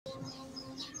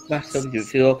បាទសូមជម្រាប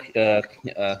សួរ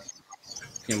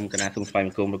ខ្ញុំកណាសូមស្វែង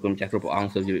ប្រគំចាស់គ្រប់ព្រះអង្គ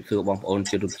សូមជម្រាបសួរបងប្អូន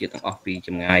ជនរួមជាតិទាំងអស់ពីច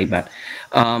ម្ងាយបាទ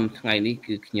ថ្ងៃនេះ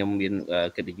គឺខ្ញុំមាន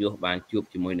កិត្តិយសបានជួប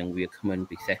ជាមួយនឹងវាគ្មិន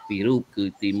ពិសេសពីររូបគឺ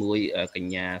ទី1ក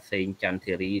ញ្ញាសេងច័ន្ទ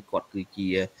ធីរីគាត់គឺជា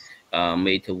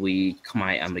មេធាវីខ្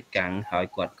មែរអាមេរិកាំងហើយ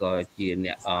គាត់ក៏ជា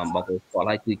អ្នកបងប្អូនស្គាល់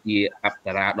ហើយគឺជាអប្ស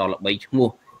រាដ៏ល្បីឈ្មោះ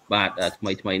បាទថ្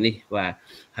មីនេះបាទ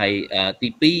ហើយទី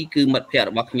2គឺមិត្តភ័ក្តិ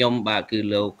របស់ខ្ញុំបាទគឺ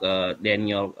លោក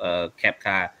Daniel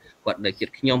Kapka គាត់នៅជិត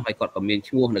ខ្ញុំហើយគាត់ក៏មាន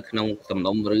ឈ្មោះនៅក្នុងសំ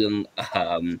ណុំរឿង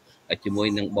ជាមួយ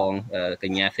នឹងបងក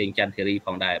ញ្ញាសេងច័ន្ទធីរីផ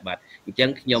ងដែរបាទអញ្ចឹង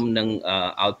ខ្ញុំនឹង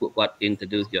ឲ្យពួកគាត់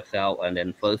introduce yourself and then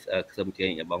first ខ្ញុំជើញ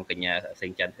បងកញ្ញាសេ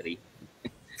ងច័ន្ទធីរី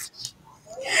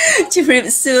ជម្រាប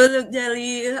សួរលោក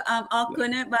Daley អរគុ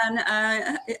ណបាន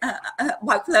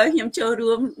បើកផ្លូវខ្ញុំចូល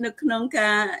រួមនៅក្នុង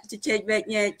ការជជែកវែក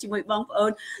ញែកជាមួយបងប្អូ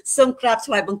នសូមក្រាប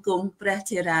ថ្វាយបង្គំព្រះ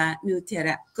ធេរានុធេ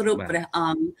រៈគ្រប់ព្រះអ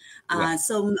ង្គ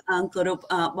សូមគោរព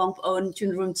បងប្អូនជន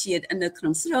រួមជាតិនៅក្នុ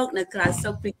ងស្រុកនៅក្រៅស្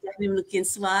រុកពីខ្ញុំលោកគៀន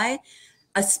ស្វាយ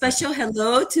A special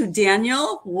hello to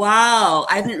Daniel. Wow,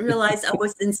 I didn't realize I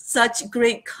was in such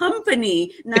great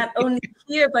company, not only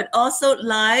here, but also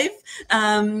live.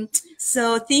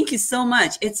 So thank you so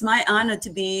much. It's my honor to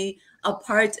be a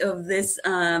part of this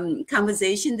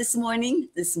conversation this morning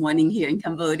here in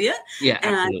Cambodia. Yeah,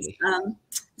 absolutely. And,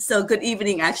 so good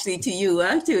evening actually to you,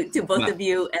 to both of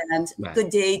you, and good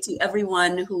day to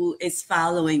everyone who is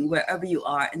following wherever you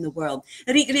are in the world.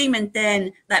 Ri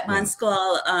menten that man skol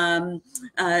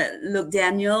look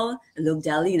Daniel, look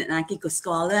Daley and Naki ko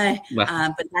skol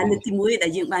but then the timui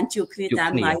that you man chu clear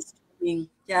down live streaming.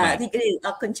 Yeah, ri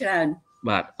akon chan.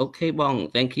 But okay,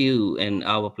 Bong, thank you, and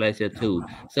our pleasure too.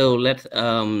 So let's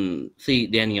see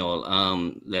Daniel.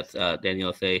 Let's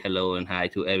Daniel say hello and hi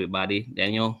to everybody.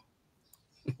 Daniel.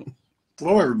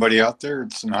 Hello, everybody out there.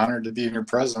 It's an honor to be in your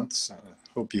presence.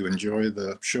 Hope you enjoy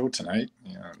the show tonight.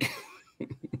 Yeah.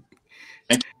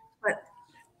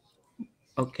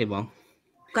 Okay, Bong.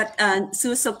 គាត់សួ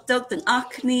រសុខទុក្ខទាំងអស់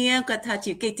គ្នាគាត់ថា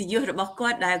ជាកិត្តិយសរបស់គា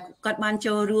ត់ដែលគាត់បាន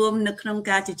ចូលរួមនៅក្នុង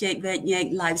ការជជែកវែកញែក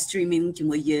live streaming ជា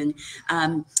មួយយើង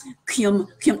ខ្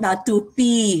ញុំដើរតួ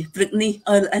2ព្រឹកនេះ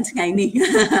ថ្ងៃនេះ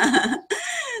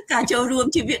ការចូលរួម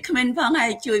ជាវាគ្មិនផងហើ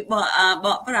យជួយប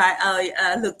កប្រែឲ្យ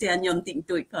លោកតាខ្ញុំតិច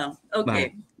តួចផងអូខេ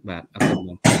បាទអរគុណប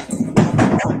ង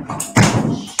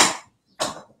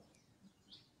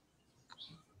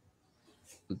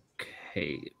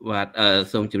បាទ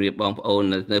សូមជម្រាបបងប្អូន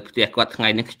នៅផ្ទះគាត់ថ្ងៃ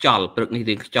នេះខ្យល់ព្រឹកនេះ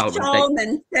រៀងខ្យល់បន្តិចមែ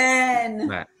នទេ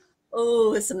បាទអូ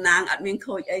សំណាងអត់មាន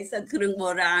ខូចអីសិនគ្រឿងបុ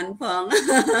រាណផង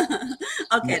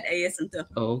អូខេអីសំទោស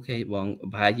អូខេបង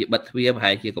ប្រហែលជាបិទទ្វារប្រ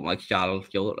ហែលជាកុំឲ្យខ្យល់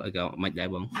ចូលឲ្យក៏មិនដែរ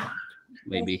បង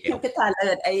maybe ខ្ញុំគិតថាលើ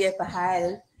អីប្រហែល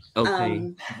អូខេ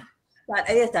បាទ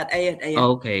អី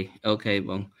អូខេ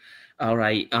បង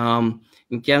alright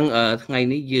អញ្ចឹងថ្ងៃ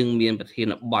នេះយើងមានប្រធាន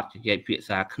បទជជែកពិភាក្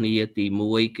សាគ្នាទី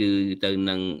1គឺទៅ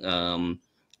នឹង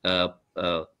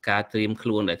ការត្រៀមខ្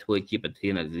លួនដែលធ្វើជាប្រធា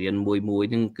នអាស៊ានមួយ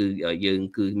ហ្នឹងគឺយើង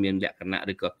គឺមានលក្ខណៈ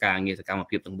ឬក៏ការងារសកម្ម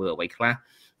ភាពទាំងមើលអ្វីខ្លះ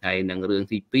ហើយនឹងរឿង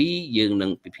ទី2យើងនឹ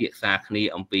ងពិភាក្សាគ្នា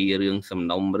អំពីរឿងសំ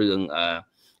ណុំរឿង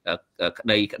ក្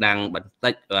តីក្តាំងបន្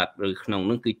តិចបាទឬក្នុង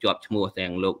នោះគឺជាប់ឈ្មោះទាំ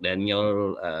ងលោក Daniel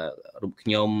រូបខ្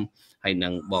ញុំហើយនឹ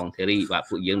ងបង Theary បាទ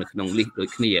ពួកយើងនៅក្នុង list ដូច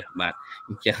គ្នាបាទអ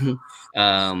ញ្ចឹង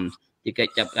ជាកិ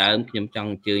ច្ចចាប់ដើមខ្ញុំចង់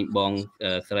អញ្ជើញបង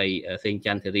ស្រីសេង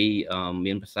ច័ន្ទធីរី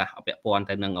មានប្រសាសន៍ពាក់ព័ន្ធ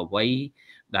ទៅនឹងអ្វី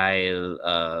ដែល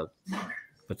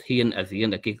ប្រធានអាស៊ាន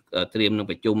ដែលគេត្រៀមនឹង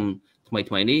ប្រជុំថ្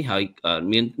មីនេះហើយ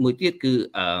មានមួយទៀតគឺ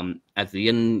អាស៊ា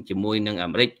នជាមួយនឹងអា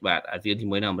មេរិកបាទអាស៊ានជា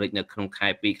មួយនឹងអាមេរិកនៅក្នុងខែ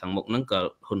2ខាងមុខហ្នឹងក៏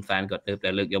ហ៊ុនសែនក៏ទៅតែ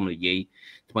លើកយកមកនិយាយ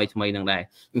ថ្មីហ្នឹងដែរ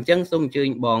អញ្ចឹងសូមអញ្ជើញ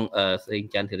បងសេង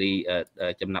ច័ន្ទធីរី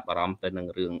ចំណាប់អារម្មណ៍ទៅនឹង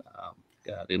រឿង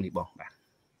នេះបងបាទ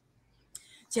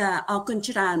ចាអរគុណ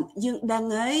ច្រើនយើងដឹង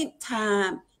ហើយថា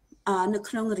នៅ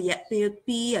ក្នុងរយៈពេល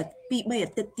2-3អា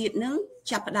ទិត្យទៀតហ្នឹង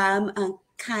ចាប់ផ្ដើម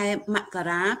ខែមក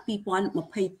រា2022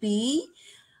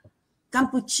កម្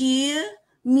ពុជា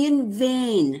មាន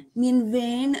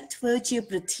វេនធ្វើជា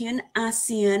ប្រធានអា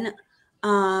ស៊ាន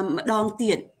ម្ដង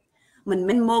ទៀតមិន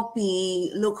មែនមកពី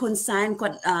លោកហ៊ុនសែនគា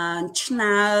ត់ឆ្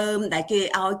នើមដែលគេ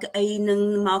ឲ្យកៅអីនឹង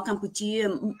មកកម្ពុជា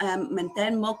មែនតើ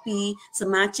មកពីស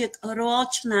មាជិករាល់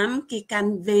ឆ្នាំគេកា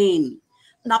ន់វេន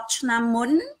10ឆ្នាំមុ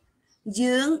ន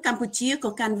យើងកម្ពុជាក៏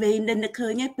កាន់វេននៅឃើ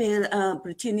ញពេលប្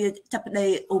រធានាធិបតី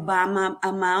អូបាម៉ា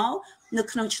មកនៅ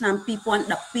ក្នុងឆ្នាំ2012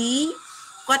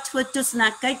គាត់ធ្វើទស្សន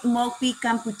កិច្ចមកពីក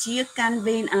ម្ពុជាកាន់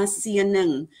វេនអាស៊ាននឹ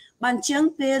ងបានចឹង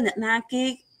ពេលអ្នកណាគេ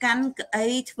កាន់ក្អី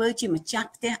ធ្វើជាម្ចាស់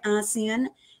ផ្ទះអាស៊ាន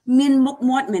មានមុខ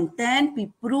មាត់មែនតែនពី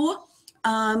ព្រោះ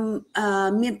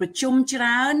មានប្រជុំច្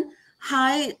រើន ហើ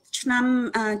យឆ្នាំ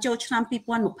ចូលឆ្នាំ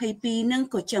2022នឹង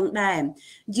ក៏ចឹងដែរ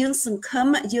យើងសង្ឃឹម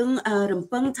យើងរំ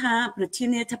ពឹងថាប្រធា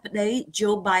នាធិបតី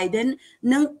Joe Biden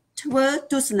នឹងធ្វើ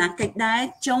ទស្សនកិច្ចដែរ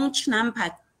ចុងឆ្នាំ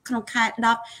ក្នុងខែ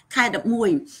10ខែ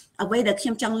11អ្វីដែលខ្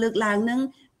ញុំចង់លើកឡើងនឹង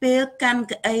ពេលកាន់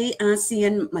កៅអីអាស៊ា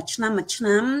នមួយឆ្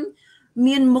នាំ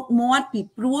មានមុខមាត់ពី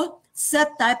ព្រោះសិត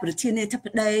តែប្រធានាធិប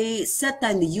តីសិត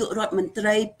តែនាយករដ្ឋមន្ត្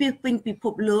រីពីពេញពិភ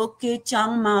ពលោកគេច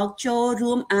ង់មកចូល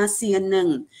រួមអាស៊ាននឹង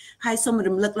ហើយសូម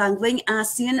រំលឹកឡើងវិញអា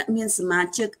ស៊ានមានសមា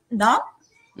ជិក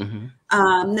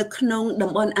10នៅក្នុង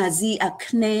តំបន់អាស៊ីអា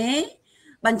គ្នេយ៍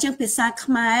បញ្ចឹងភាសា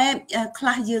ខ្មែរខ្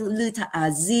លះយើងឮថាអា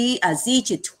ស៊ី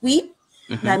ជាទ្វីប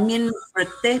ដែលមានប្រ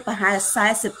ទេសប្រហែល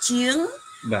40ជាង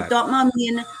បន្ទាប់មកមា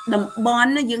នតំប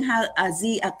ន់យើងហៅអា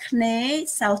ស៊ីអាគ្នេយ៍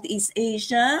South East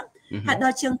Asia ហើយដ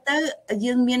ល់ចឹងទៅ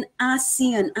យើងមានអា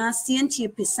ស៊ានជា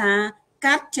ភាសា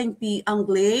កាត់ចេញពីអង់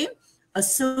គ្លេស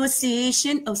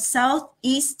Association of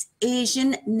Southeast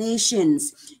Asian Nations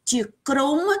ជាក្រុ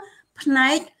មផ្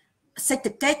នែកសេដ្ឋ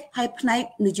កិច្ចហើយផ្នែក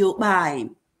នយោបាយ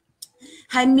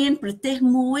ហើយមានប្រទេស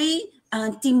មួយ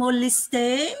Timor Leste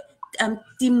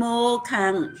Timor ខា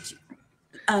ង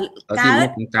កើត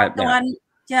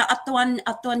អត់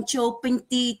ទាន់ចូលពេញ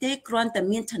ទីទេគ្រាន់តែ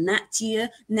មានឋានៈជា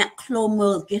អ្នកឃ្លាំ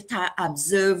មើលគេថា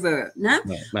observer ណា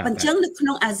អញ្ចឹងនៅក្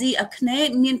នុងអាស៊ីអាគ្នេយ៍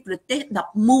មានប្រទេស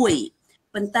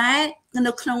11ប៉ុន្តែ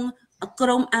នៅក្នុងក្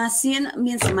រុមអាស៊ាន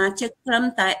មានសមាជិកត្រឹម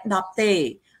តែ10ទេ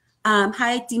ហើ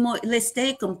យ Timor Leste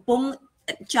កំពុង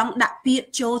ចង់ដាក់ពាក្យ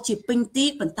ចូលជាពេញទី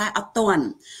ប៉ុន្តែអត់ទាន់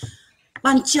អ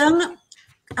ញ្ចឹង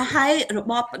ហើយរ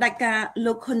បបផ្ដាច់ការ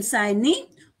លោកហ៊ុនសែននេះ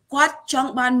គាត់ច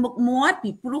ង់បានមុខមាត់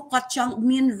ពីព្រោះគាត់ចង់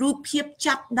មានរូបភាព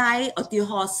ចាប់ដៃឧទា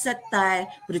ហរណ៍សិតតែ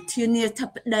ប្រធានាធិប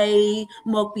តី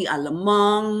មកពីអាល្លឺ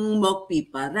ម៉ង់មកពី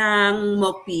បារាំងម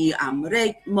កពីអាមេរិក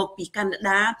មកពីកាណា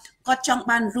ដាគាត់ចង់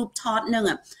បានរូបថតនឹង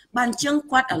បានអញ្ចឹង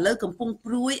គាត់ឥឡូវកំពុង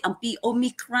ព្រួយអំពី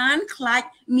Omicron ខ្លាច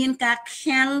មានការ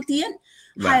ខាំងទៀត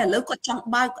ហើយឥឡូវគាត់ចង់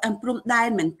បើកព្រំដែន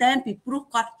មែនតើពីព្រោះ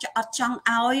គាត់អត់ចង់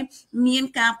ឲ្យមាន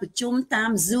ការប្រជុំតាម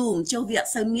Zoom ចុះវាអ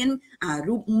ត់សូវមាន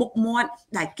រូបមុខមាត់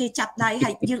ដែលគេចាប់ដៃ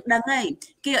ហើយយើងដឹងហើយ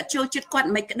គេអត់ចូលចិត្តគាត់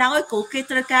មិនក្តោយក៏គេ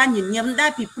ត្រូវការញញឹមដែ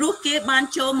រពីព្រោះគេបាន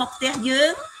ចូលមកផ្ទះយើ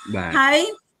ងហើយ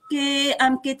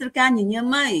គេត្រូវការញញឹម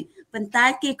ហើយប៉ុន្តែ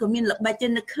គេក៏មានល្បិចទៅ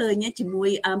នឹកឃើញជាមួយ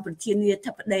ប្រធានា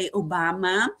ធិបតីអូបា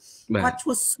ម៉ាគាត់ធ្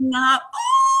វើស្ងប់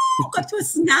គាត់ធ្វើ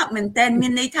ស្ងាត់មែនតើមា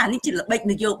នន័យថានេះជាល្បិច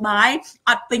នយោបាយ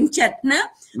អត់ពេញចិត្តណា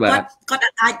គាត់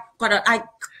អាច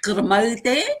ក្រមើ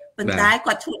ទេប៉ុន្តែ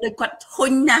គាត់ធ្វើដូចគាត់ធុ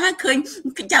ញណាស់ឃើញ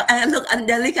ចាំលោកអាន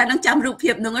ដេលីកានឹងចាំរូបភា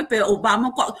ពហ្នឹងឯងពេលអូបា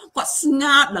ម៉ាគាត់ស្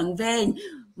ងាត់ឡើងវែង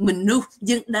មនុស្ស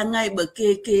យើងដឹងហើយបើគេ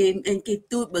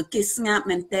ទូចបើគេស្ងាត់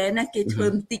មែនតើណាគេធ្វើ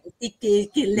បន្តិច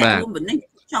គេលាក់រួមបន្តិច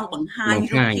ចង់បង្ហាញ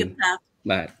រូបភាពថា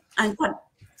បាទអញគាត់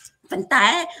ប៉ុន្តែ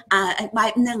បែ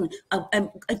បហ្នឹង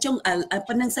ចុង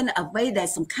ប៉ុណ្្នឹងសិនអ្វីដែល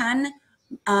សំខាន់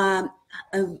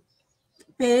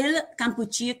ពេលកម្ពុ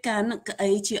ជាកាន់កៅ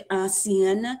អីជាអាស៊ា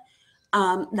ន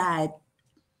ដែល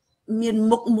មាន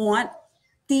មុខមាត់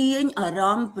ទាញអារ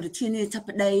ម្មណ៍ប្រធានាធិប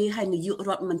តីហើយនាយករ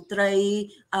ដ្ឋមន្ត្រី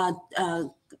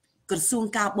ក្រសួង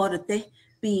ការបរទេស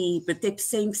ពីប្រទេសផ្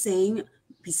សេង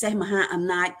ពិសេសមហាអំ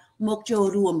ណាចមកចូល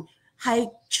រួមហើយ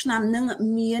ឆ្នាំនឹង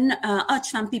មាន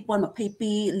ឆ្នាំ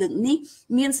2022លើកនេះ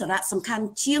មានសារៈសំខាន់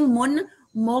ជាងមុន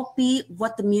មកពីវ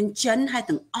ត្តមានចិនហើយ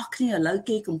ទាំងអស់គ្នាឥឡូវ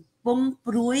គេកំពុង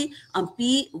ព្រួយអំ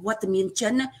ពីវត្តមានចិ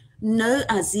ននៅ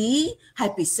អាស៊ីហើយ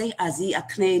ពិសេសអាស៊ីអា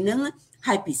គ្នេយ៍នឹង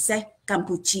ហើយពិសេសកម្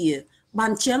ពុជាបា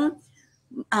នចឹង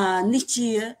នេះ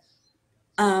ជា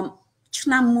ឆ្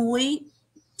នាំ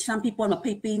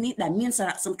2022នេះដែលមានសា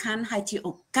រៈសំខាន់ហើយជាឱ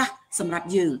កាសសម្រាប់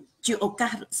យើង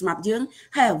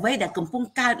ហើយអ្វីដែលកំពុង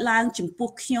កើតឡើងចំពោះ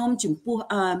ខ្ញុំចំពោះ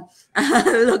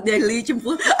លោក Daley ចំ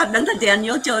ពោះអត់ដឹងថាទាំងយ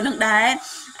កចូលនឹងដែរ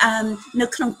នៅ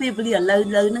ក្នុងពេលវេលាឥឡូវ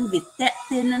ហ្នឹងវាតាក់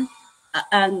ទិន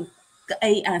កៅ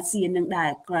អីអាស៊ាននឹងដែរ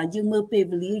គ្រាន់យើងមើលពេល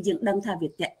វេលាយើងដឹងថាវា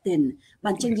តាក់ទិន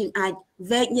បានចឹងយើងអាច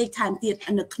វែកញែកថែមទៀត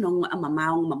នៅក្នុង1ម៉ោ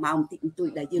ងបន្តិចបន្តួច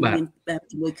ដែលយើងមាន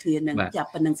ជាមួយគ្នានឹងចាប់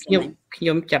ប៉ុណ្្នឹងខ្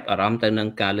ញុំចាប់អារម្មណ៍ទៅនឹង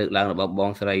ការលើកឡើងរបស់ប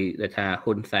ងស្រីដែលថា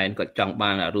ហ៊ុនសែនគាត់ចង់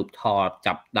បានរូបថត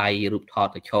ចាប់ដៃរូបថត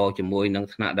ទៅឈរជាមួយនឹង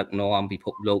ថ្នាក់ដឹកនាំពិភ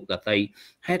ពលោកដទៃ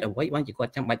ហេតុអ្វីបានជាគា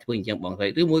ត់ចាំបាច់ធ្វើអញ្ចឹងបងស្រី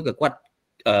ឬមួយក៏គាត់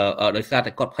ដោយសារ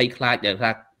តែគាត់ភ័យខ្លាចដែល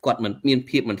ថាគាត់មិនមាន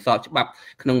ភាពមិនស្របច្បាប់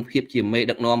ក្នុងភាពជាមេ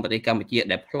ដឹកនាំប្រទេសកម្ពុជា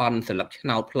ដែលប្លន់ស្លឹកឆ្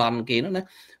នោតប្លន់គេនោះណា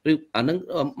ឬអានឹង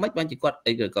មិនបានជាគាត់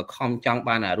អីក៏ខំចង់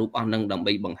បានអារូបអស់នឹងដើម្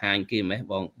បីបង្ហាញគេម៉េះ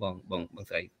បង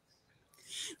ស្រី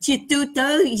ជាទូទៅ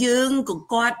យើងក៏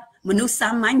គាត់ មនុស្សសា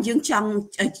មញ្ញយើងចង់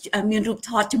មានរូប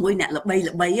ថតជាមួយអ្នកល្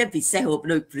បីពិសេស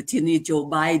ដូចប្រធានាធិបតី Joe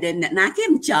Biden អ្នកណាគេ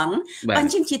មិនចង់បើ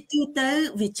ជាទូទៅ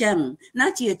វាចឹងណា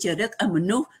ជាចរិតម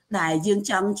នុស្សដែលយើង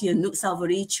ចង់ជាអនុស្សាវ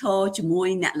រីយ៍ឈរជាមួយ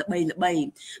អ្នកល្បី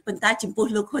ប៉ុន្តែចំពោះ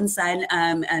លោកហ៊ុនសែន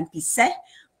ពិសេស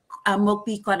មក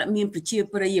ពីគាត់មានប្រជា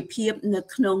ប្រិយភាពនៅ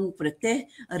ក្នុងប្រទេស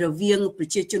រវាងប្រ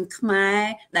ជាជនខ្មែរ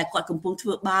ដែលគាត់កំពុងធ្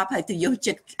វើបាបហើយទៅយក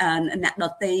ចិត្តអ្នកដ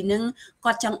ទៃនឹង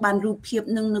គាត់ចង់បានរូបភាព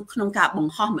នឹងនៅក្នុងការប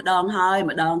ង្ហោះម្ដងហើយ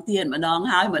ម្ដងទៀត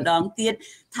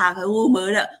ថាមើ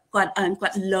លគាត់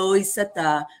លយសិត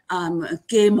តែ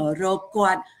គេមករក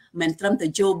គាត់មិនត្រឹមតែ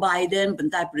Joe Biden ប៉ុ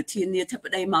ន្តែប្រធានាធិប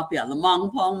តីមកពីអាល្លឺម៉ង់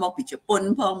ផងមកពីជប៉ុន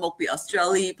ផងមកពីអូស្ត្រា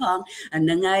លីផងហ្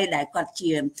នឹងហើយដែលគាត់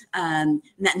ជា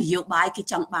អ្នកនយោបាយគេ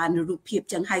ចង់បានរូបភាព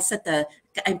ចឹងហើយសិត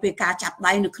តែពេលការចាប់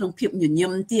ដៃនៅក្នុងភាពញញឹ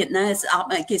មទៀតណា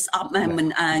គេស្អប់មិន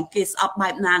គេស្អប់បែ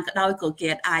បណាក៏ដោយក៏គេ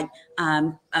អាច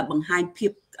បង្ហាញភា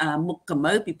ពមុខក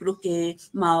មើពីព្រោះគេ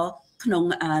មកក្នុង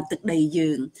ទឹកដី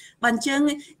យើងបើអញ្ចឹង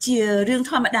ជារឿង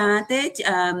ធម្មតាទេ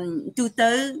ទូ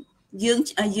ទៅយើង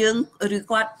ឬ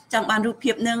គាត់ចង់បានរូប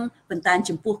ភាពនឹងប៉ុន្តែ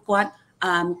ចំពោះគាត់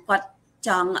ច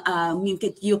ង់មានកិ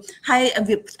ត្តិយសហើយ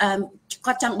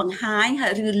គាត់ចង់បង្ហាញហើ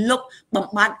យឬលុបបំ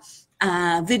បត្តិ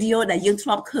វីដេអូដែលយើងធ្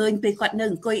លាប់ឃើញពេលគាត់នៅ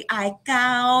អង្គុយអាយកោ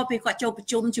ពេលគាត់ចូលប្រ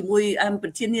ជុំជាមួយប្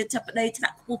រធានាធិបតីថ្នា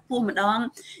ក់ខ្ពស់ម្ដង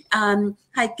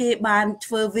ហើយគេបាន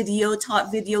ធ្វើវីដេអូថត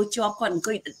វីដេអូជាប់គាត់អង្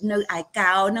គុយនៅអាយ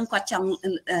កោហ្នឹងគាត់ចង់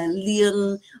លាង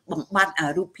បំបត្តិ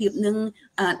រូបភាពនឹង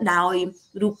ដោយ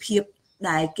រូបភាព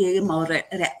ដែលគេមករ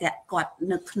យៈគាត់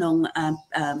នៅក្នុង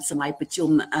សម័យប្រជុំ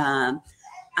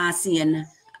អាស៊ាន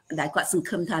ដែលគាត់សង្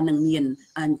ឃឹមថានឹងមាន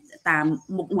តាម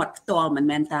មុខមាត់ផ្ទាល់មិន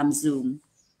មែនតាម Zoom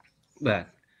បាទ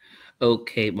អូ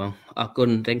ខេបងអរគុណ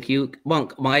thank you បង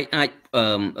អាច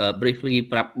briefly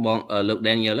ប្រាប់បងលោក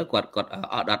Daniel គាត់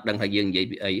អត់ដឹងថាយើងនិយាយ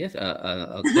ពីអី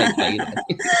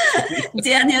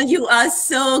Daniel, you are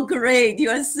so great. You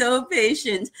are so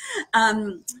patient.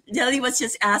 Daley was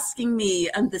just asking me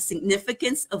the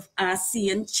significance of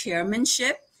ASEAN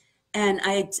chairmanship. And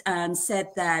I said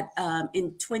that in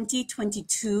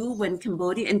 2022, when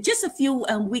Cambodia, in just a few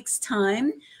weeks' time,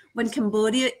 when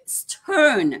Cambodia's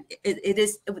turn, it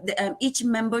is each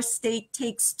member state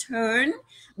takes turn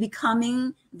becoming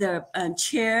the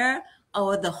chair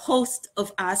or the host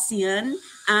of ASEAN.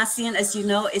 ASEAN, as you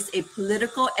know, is a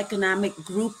political economic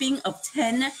grouping of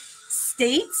 10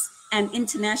 states, and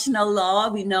international law,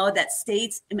 we know that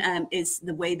states is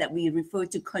the way that we refer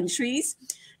to countries.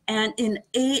 And in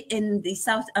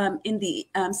the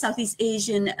Southeast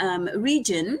Asian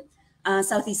region,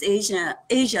 Southeast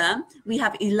Asia, we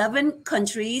have 11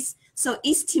 countries. So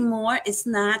East Timor is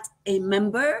not a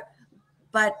member,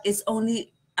 but it's only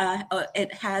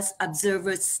it has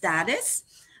observer status.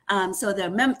 So there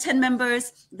are 10 members.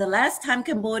 The last time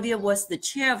Cambodia was the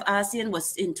chair of ASEAN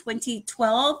was in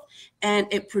 2012, and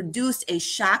it produced a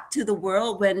shock to the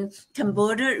world when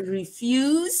Cambodia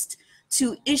refused to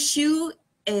issue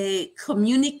a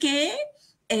communique,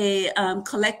 a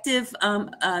collective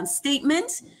statement,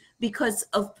 because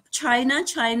of China.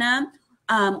 China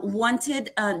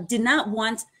did not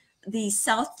want the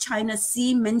South China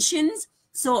Sea mentioned,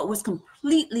 so it was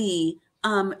completely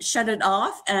shut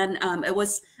off, and it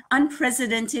was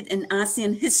unprecedented in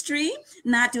ASEAN history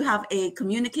not to have a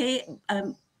communique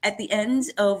at the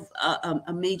end of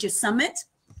a major summit.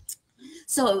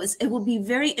 So it will be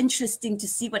very interesting to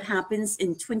see what happens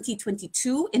in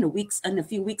 2022 in a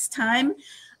few weeks' time,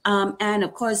 and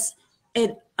of course,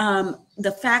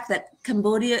 the fact that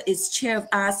Cambodia is chair of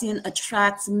ASEAN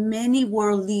attracts many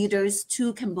world leaders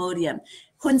to Cambodia.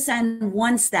 Hun Sen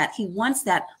wants that. He wants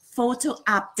that photo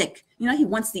optic. You know, he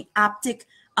wants the optic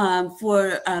for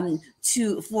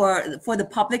the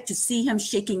public to see him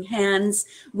shaking hands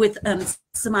with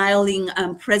smiling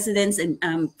presidents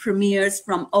and premiers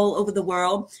from all over the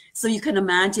world. So you can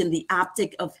imagine the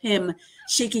optic of him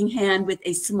shaking hand with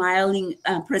a smiling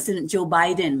President Joe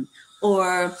Biden,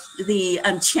 or the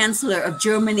Chancellor of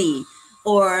Germany,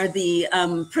 or the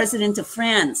President of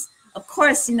France. Of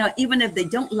course, you know, even if they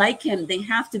don't like him, they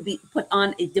have to put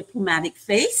on a diplomatic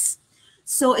face.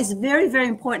 So it's very, very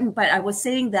important. But I was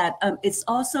saying that it's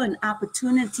also an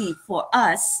opportunity for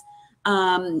us,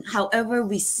 however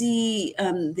we see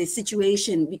the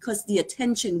situation, because the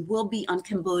attention will be on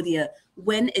Cambodia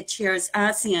when it chairs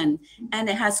ASEAN, and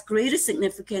it has greater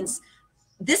significance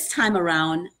this time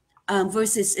around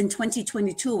versus in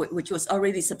 2022, which was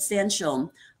already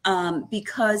substantial,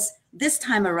 because this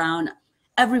time around,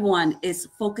 everyone is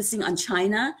focusing on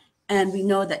China, and we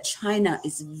know that China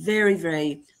is very,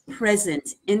 very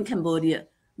present in Cambodia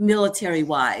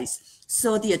military-wise.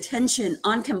 So the attention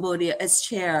on Cambodia as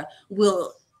chair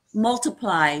will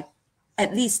multiply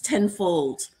at least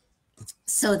tenfold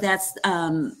So that's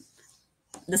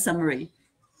the summary.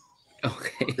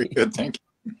 Okay. Very good, thank you.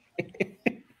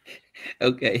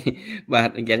 Okay បាទ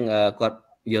អញ្ចឹងគាត់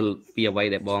យល់ពីអ្វី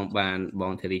ដែលប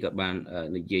ងធារីគាត់បាន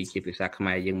និយាយជាភាសាខ្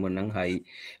មែរយើងមុនហ្នឹងហើយ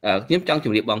ខ្ញុំចង់ជ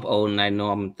ម្រាបបងប្អូនណែ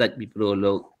នាំបន្តិចពីព្រោះ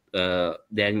លោក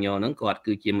Daniel ហ្នឹងគាត់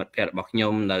គឺជាមិត្តភក្តិរបស់ខ្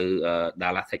ញុំនៅ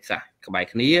Dallas Texas ក្បែរ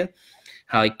គ្នា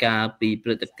ហើយការពីព្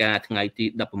រឹត្តិការណ៍ថ្ងៃទី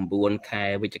19ខែ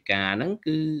វិច្ឆិកាហ្នឹង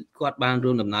គឺគាត់បាន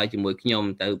រួមដំណើរជាមួយខ្ញុំ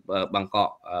ទៅបាងកក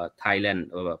Thailand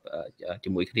ជា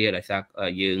មួយគ្នាដោយសារ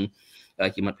យើង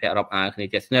ជាមិត្តភក្តិរាប់អានគ្នា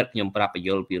ជិតស្និទ្ធខ្ញុំប្រាប់បញ្យ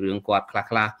ល់ពីរឿងគាត់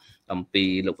ខ្លះអំពី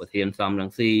លោកប្រធានសំរង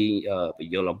ស៊ីប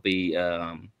ញ្យល់អំពី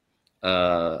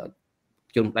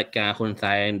ជនផ្ដាច់ការហ៊ុន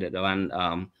សែនដែលបាន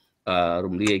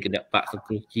រំលាយគណៈបកសង្គ្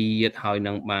រោះជាតិហើយ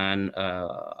នឹងបាន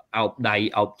អោបដៃ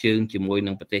អោបជើងជាមួយ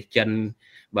នឹងប្រទេសចិន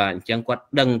បាទអញ្ចឹងគាត់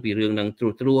ដឹងពីរឿងនឹងត្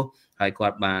រួសហើយគា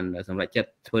ត់បានសម្រេចចិត្ត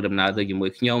ធ្វើដំណើរទៅជាមួយ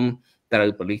ខ្ញុំត្រូវ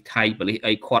ប៉ូលីសថៃប៉ូលីស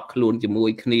អីខាត់ខ្លួនជាមួយ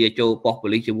គ្នាចូលប៉ុស្តិ៍ប៉ូ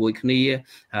លីសជាមួយគ្នា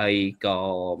ហើយក៏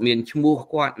មានឈ្មោះ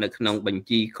គាត់នៅក្នុងបញ្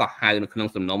ជីកោះហៅនៅក្នុង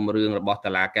សំណុំរឿងរបស់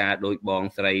តុលាការដោយបង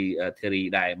ស្រី Theary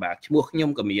ដែរបាទឈ្មោះខ្ញុំ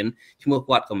ក៏មានឈ្មោះ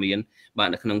គាត់ក៏មានបាទ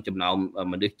នៅក្នុងចំណោម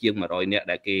មនុស្សជាង100នាក់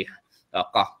ដែលគេ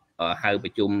កោះហៅប្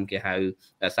រជុំគេហៅ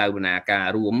សាវនាការ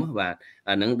រួមបាទ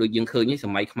អាហ្នឹងដូចយើងឃើញស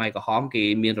ម័យខ្មែរក្រហមគេ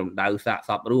មានរំដៅសាកស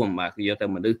ពរួមបាទគេយកទៅ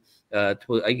មនុស្សធ្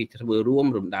វើអីគេធ្វើរួម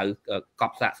រំដៅក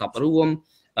ប់សាកសពរួម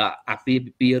អាពាហ៍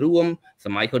ពិពាហ៍រួមស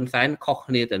ម័យហ៊ុនសែនខុស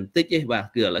គ្នាតែបន្តិចទេបាទ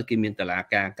គឺឥឡូវគេមានតឡា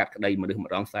ការកាត់ក្តីមនុស្ស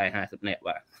ម្ដង40-50នាក់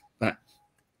បាទ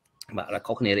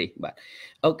ខុសគ្នាទេបាទ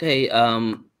អូខេឥ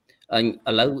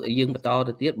ឡូវយើងបន្ត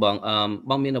ទៅទៀតប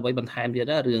ងមានអ្វីបន្ថែមទៀត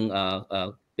ដែររឿង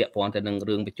ពាក់ព័ន្ធទៅនឹង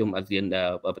រឿងប្រជុំអាស៊ាន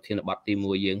ប្រធានបទទី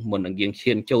1យើងមុននឹងយើង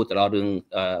ឈានចូលទៅដល់រឿង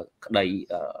ក្តី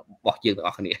របស់យើងទាំង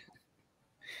អស់គ្នា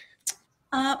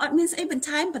អត់មានស្អីបន្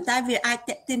ថែមប៉ុន្តែវាអាច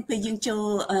តេតិនពេលយើងចូល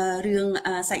រឿង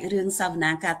សាច់រឿងសាវ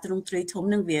នាការទ្រង់ទ្រាយធំ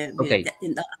នឹងវាតេតិ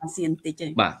នដល់អាស៊ានតិចទេ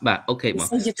បាទអូខេបង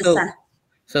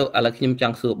So ឥឡូវខ្ញុំច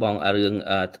ង់សួរបងរឿង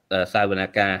សាវនា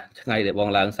ការថ្ងៃដែលបង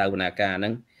ឡើងសាវនាការហ្នឹ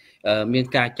ងមាន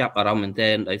ការចាប់អារម្មណ៍មែនទែ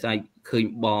នដោយសារឃើញ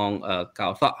បងកោ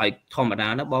សក់ឲ្យធម្មតា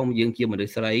ណាបងយើងជាមនុស្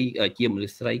សស្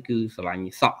រីគឺស្រឡាញ់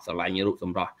សក់ស្រឡាញ់រូបស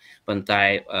ម្រស់ប៉ុន្តែ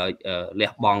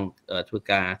លះបង់ធ្វើ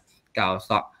ការកោ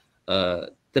សក់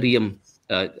ត្រៀម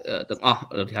ទាំងអស់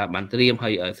ថាបានត្រៀមឲ្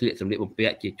យស្លៀកសម្លៀកបំពា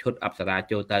ក់ជាឈុតអប្សរា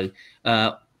ចូលទៅ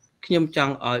ខ្ញុំច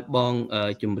ង់ឲ្យបង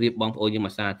ជម្រាបបងប្អូនយើង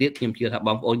មួយសារទៀតខ្ញុំជឿថាប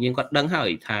ងប្អូនយើងគាត់ដឹងហើយ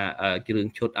ថាគ្រឿង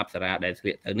ឈុតអប្សរាដែលស្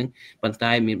លៀកទៅនឹងប៉ុន្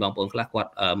តែមានបងប្អូនខ្លះគា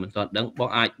ត់មិនទាន់ដឹងបង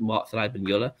អាចបកស្រាយបញ្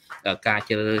យល់ការ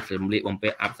ជ្រើសរើសសម្លៀកបំពា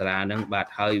ក់អប្សរាហ្នឹងបាទ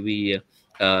ហើយវា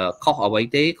ខុសអ្វី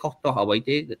ទេខុសតោះអ្វី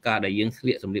ទេការដែលយើងស្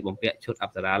លៀកសម្លៀកបំពាក់ឈុតអ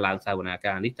ប្សរាឡើងសាវនា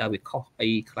ការនេះតើវាខុសអី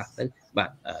ខ្លះទៅបាទ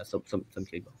សូម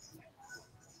ជួយបង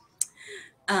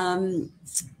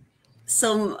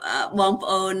សូមបងប្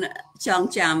អូនចង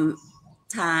ចាំ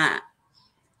ថា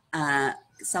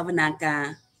សាវនាការ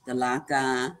តឡាកា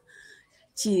រ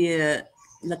ជា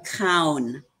លក្ខខណ្ឌ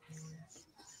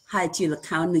ហើយជាលក្ខ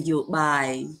ខណ្ឌនយោបាយ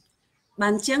បា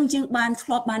នចឹងយើងបានធ្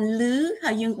លាប់បានឮ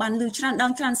ហើយយើងបានឮច្រើនដ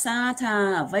ងច្រើនសារថា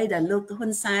អ្វីដែលលោកហ៊ុ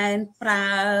នសែនប្រើ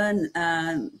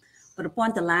ប្រព័ន្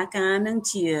ធតឡាការនឹង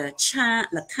ជាឆាក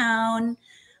លក្ខខណ្ឌ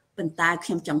ប៉ុន្តែខ្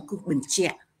ញុំចង់គូសបញ្ជា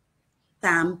ក់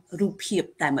តាមរូបភាព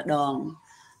តែម្ដង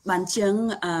បានចឹង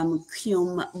ខ្ញុំ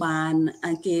បាន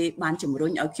គេបានជំរុ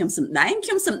ញឲ្យខ្ញុំសម្ដែង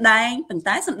ប៉ុន្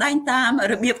តែសម្ដែងតាម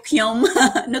របៀបខ្ញុំ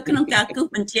នៅក្នុងការគូស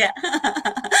បញ្ជាក់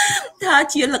ថា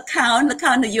ជាលក្ខខណ្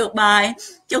ឌនយោបាយ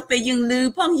ចុះពេលយើងឮ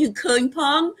ផងយើងឃើញផ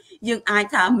ងយើងអាច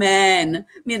ថាមែន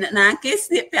មានអ្នកណាគេ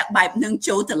ស្លៀកពាក់បែបនឹង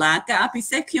ចូលតុលាការពិ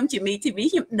សេសខ្ញុំជាមីធីវី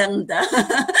ខ្ញុំដឹងតើ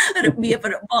របៀប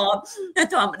របបតែ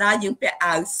ធម្មតាយើងពាក់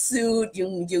អាវស៊ូត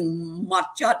យើងម៉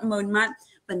ត់ចត់មើលម៉ាត់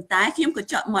ប៉ុន្តែខ្ញុំក៏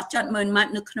ម៉ត់ចត់មើលម៉ា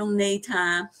ត់នៅក្នុងន័យថា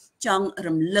ចង់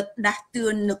រំលឹកដាស់តឿ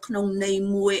ននៅក្នុងន័យ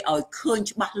មួយឲ្យឃើញ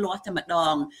ច្បាស់លាស់តែម្ដ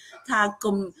ងថា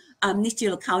គុំនេះជា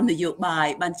លក្ខខណ្ឌនយោបាយ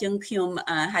បានចឹងខ្ញុំ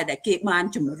ហើយតែគេបាន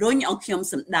ជំរុញឲ្យខ្ញុំ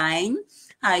សម្ដែង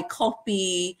ហើយខុសពី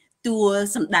តួ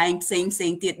សម្ដែងផ្សេ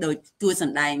ងទៀតដោយតួស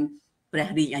ម្ដែងព្រះ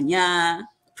រាជអាជ្ញា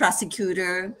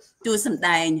prosecutor តួសម្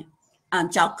ដែង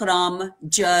ចៅក្រម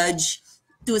judge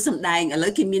តួសម្ដែងឥឡូ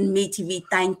វគេមានមីធីវី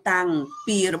តែងតាំង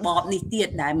ពីរបបនេះទៀត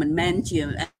ដែលមិនមែនជា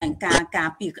ការ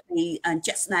ពីក្តី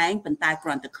ជាក់ស្ដែងប៉ុន្តែគ្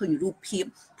រាន់តែឃើញរូបភាព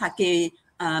ថាគេ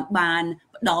បាន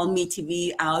ផ្ដល់មីធីវី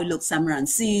ឲ្យលោកសំរង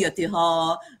ស៊ីឧទាហរ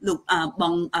ណ៍លោកប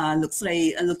ងលោកស្រី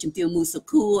លោកជំទាវមូសុ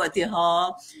ខូឧទាហរណ៍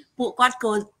ពួកគាត់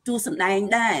ក៏តួសម្ដែង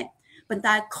ដែរប៉ុន្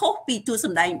តែខុសពីតួស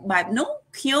ម្ដែងបែបនោះ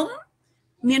ខ្ញុំ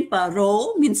មានប៉ារ៉ូ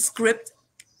មាន script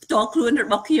ផ្ទាល់ខ្លួនរ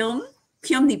បស់ខ្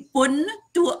ញុំនិពន្ធ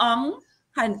តួអង្គ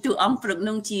ហើយតួអង្គព្រឹក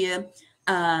នោះជា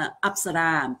អប្ស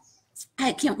រាហើ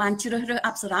យខ្ញុំបានជ្រើសរើសអ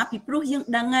ប្សរាពីព្រោះយើង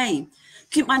ដឹងហើយ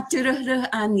ខ្ញុំបានជ្រើសរើស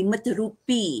និមិត្តរូប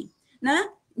2ណា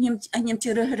ខ្ញុំជ្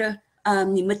រើសរើស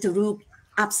និមិត្តរូប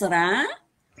អប្សរា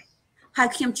ហើយ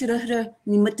ខ្ញុំជ្រើសរើស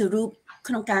និមិត្តរូប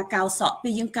ក្នុងការកោរសក់ពេ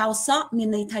លយើងកោរសក់មាន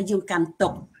ន័យថាយើងកាន់ទុ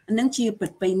កនឹងជាប្រ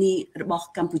ពៃណីរបស់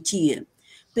កម្ពុជា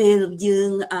ពេលយើ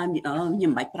ងខ្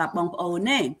ញុំមិនបាច់ប្រាប់បងប្អូន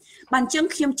ទេបានអញ្ចឹង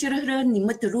ខ្ញុំជ្រើសរើសនិ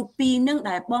មិត្តរូបពីរនឹង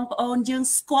ដែលបងប្អូនយើង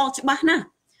ស្គាល់ច្បាស់ណាស់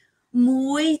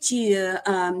មួយជា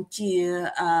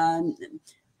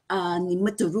និ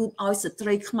មិត្តរូបឲ្យស្ត្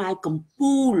រីខ្មែរកម្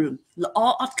ពុជាល្អ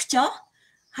អត់ខ្ចោះ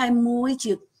ហើយមួយ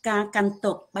ជាការកាន់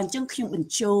ទុកបានអញ្ចឹងខ្ញុំប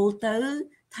ញ្ចូលទៅ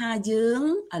ថាយើង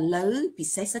ឥឡូវពិ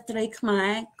សេសស្ត្រីខ្មែ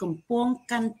រកំពុង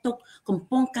កាន់ទុ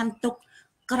ក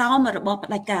ក្រោមរបស់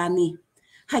ផ្ដាច់ការនេះ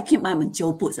ហើយខ្ញុំបានបញ្ចូ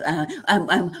លពួក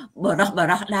បរោះ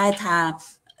ដែរថា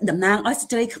តំណាងឲ្យស្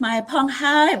ត្រីខ្មែរផង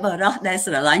ហើយបរោះដែល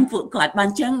ស្រឡាញ់ពួកគាត់បាន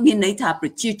ចឹងមានន័យថាប្រ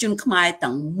ជាជនខ្មែរ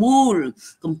ទាំងមូល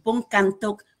កំពុងកាន់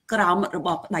ទុកក្រោមរប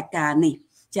ស់ផ្ដាច់ការនេះ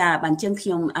ចាបានចឹងខ្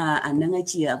ញុំអានឹង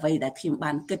ជាអ្វីដែលខ្ញុំ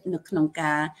បានគិតនៅក្នុង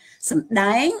ការសម្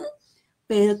ដែង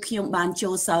ពេលខ្ញុំបានចូ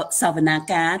លសវនា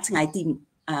ការថ្ងៃទី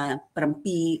7ប្រ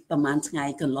ហែលថ្ងៃ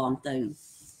កន្លងទៅ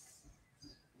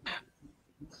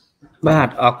បាទ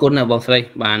អរគុណបងស្រី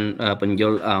បានបញ្យ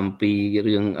ល់អំពី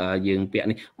រឿងយើងពាក់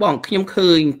នេះបងខ្ញុំ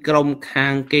ឃើញក្រុមខា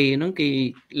ងគេហ្នឹងគេ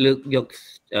លើកយក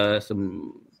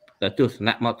ទស្ស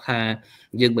នៈមកថា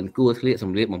យើងមិនគួរស្លៀកស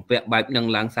ម្លៀកបំពាក់បែបហ្នឹង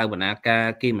ឡើងសវនាការ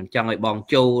គេមិនចង់ឲ្យបង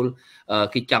ចូល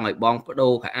គេចង់ឲ្យបងបដូ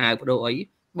រខោអាវបដូរអី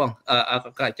បង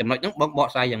ចំណុចហ្នឹងបងបក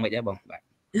ស្រាយយ៉ាងម៉េចដែរបងបាទ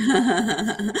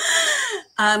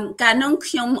កាលនោះ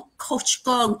ខ្ញុំខុសឆ្គ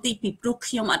ងទីពីព្រោះ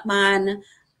ខ្ញុំអត់បាន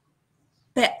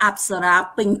ពាក់អប្សរា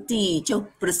ពេញទីចុះ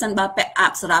ប្រសិនបើពាក់អ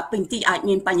ប្សរាពេញទីអាច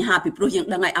មានបញ្ហាពីព្រោះយើង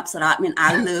ដឹងហើយអប្សរាមានអា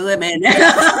វលើឯមែនទេ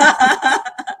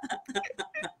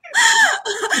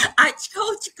អាចខុ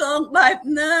សឆ្គងបែប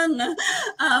ហ្នឹង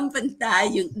ប៉ុន្តែ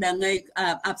យើងដឹងហើយ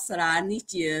អប្សរានេះ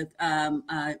ជា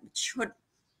ឈុត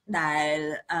ដែល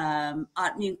អ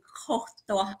ត់មានខុស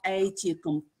ទាស់អីជាក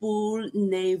ម្ពុជា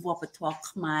នៃវប្បធម៌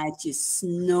ខ្មែរជាស្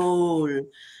នូល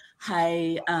ហើ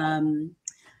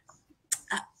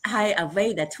យអ្វី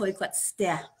ដែលធ្វើគាត់ស្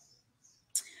ទះ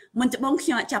មិនត្បូងខ្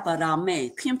ញុំចាប់អារម្មណ៍ទេ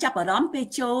ខ្ញុំចាប់អារម្មណ៍ពេល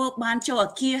បានចូលអ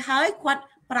គារហើយគាត់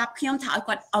ប្រាប់ខ្ញុំថាឲ្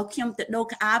យខ្ញុំទៅដូរ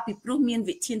ខោអាវពីព្រោះមាន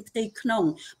វិធានផ្ទៃក្នុង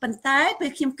ប៉ុន្តែពេល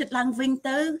ខ្ញុំគិតឡើងវិញ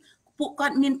ទៅពួកគា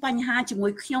ត់មានបញ្ហាជាមួ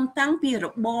យខ្ញុំតាំងពីរ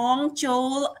បងចូ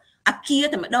លអគារ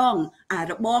តែម្ដង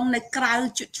របងនៅក្រៅ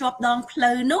ជាប់ដងផ្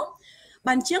លូវនោះ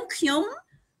បានជាងខ្ញុំ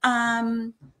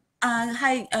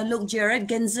ហើយលោក Jared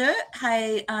Genzer ហើយ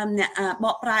អ្នកប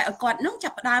កប្រែឲ្យគាត់នោះចា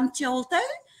ប់ផ្ដើមចូលទៅ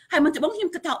ហើយមិនត្បូងខ្ញុំ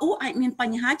គិតថាអាចមានប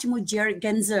ញ្ហាជាមួយ Jared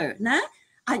Genzer ណា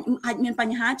អាចមានប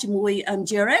ញ្ហាជាមួយ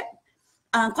Jared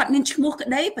គាត់មានឈ្មោះក្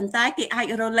តីប៉ុន្តែគេអាច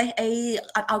រលេះអី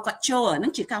អត់ឲ្យគាត់ចូលហ្នឹ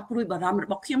ងជាការព្រួយបារម្ភរ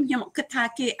បស់ខ្ញុំគិតថា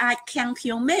គេអាចខាំងខ្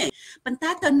ញុំទេប៉ុន្តែ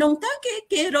ទៅនងទៅ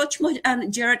គេរកឈ្មោះ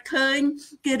Jared ឃើញ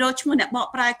គេរកឈ្មោះអ្នកបក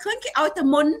ប្រែឃើញគេឲ្យទៅ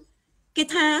មុនគេ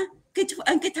ថា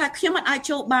ខ្ញុំអត់អាច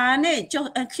ចូលបានទេចុះ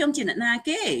ខ្ញុំជាអ្នកណា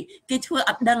គេធ្វើ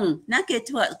អត់ដឹងណាគេ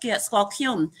ស្គាល់ខ្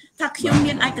ញុំថាខ្ញុំ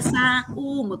មានឯកសារ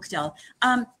មើលខ្យល់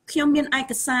ខ្ញុំមានឯ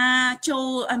កសារចូ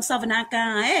លសវនាការ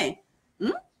ហ៎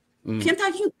ខ្ញុំថា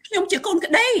ខ្ញុំជាកូន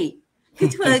ក្តីគេ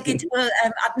ធ្វើ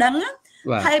អត់ដឹង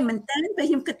ហើយមែនតើពេល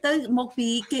ខ្ញុំគិតទៅមកពី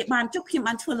គេបានចុះខ្ញុំ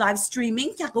បានធ្វើ live streaming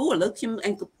ចាក់ឥឡូវខ្ញុំ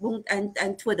កំពុង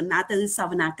ធ្វើដំណើរទៅស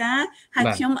វនាការហើយ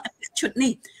ខ្ញុំឈុត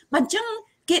នេះបើអញ្ចឹង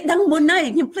គេដឹងមុនហើយ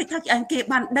ខ្ញុំភ្លេចថាគេ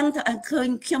បានដឹងថាឃើញ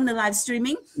ខ្ញុំនៅ live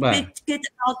streaming គេទៅ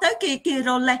ដល់ទៅគេ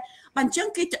រលេះបើអញ្ចឹង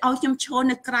គេទៅឲ្យខ្ញុំឈរ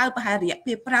នៅក្រៅប្រហែលរយៈ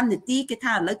ពេល5នាទីគេ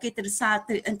ថាឥឡូវគេត្រូ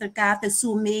វការទៅសួ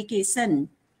រមេគេសិន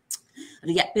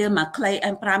រយៈពេលមួយខ្លី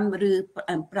5ឬ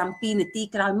7នាទី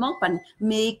ក្រោយមកប៉ុន្តែ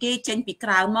មេគេចេញពីក្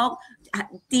រៅមក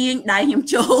ទាញដៃខ្ញុំ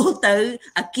ចូលទៅ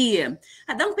អគារ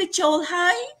ហើយដល់ពេលចូលហើ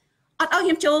យអត់ឲ្យខ្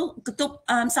ញុំចូលកតុប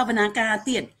សវនាការ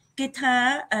ទៀតគេថា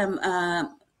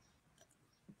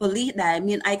ប៉ូលីសដែល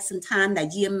មានឯកសណ្ឋានដែល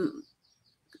យាម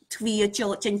ទ្វារ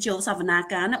ចេញចូលសវនា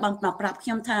ការណាបងប្រាប់ខ្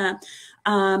ញុំថា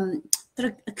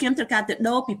ខ្ញុំត្រូវការទៅ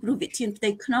ដូរពីព្រោះវិធានផ្ទៃ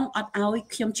ក្នុងអត់ឲ្យ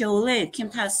ខ្ញុំចូលទេខ្ញុំ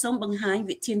ថាសូមបង្ហាញ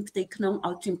វិធានផ្ទៃក្នុង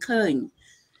ឲ្យខ្ញុំឃើញ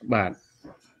បាទ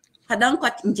ហើយដល់គា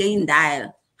ត់និយាយដែរ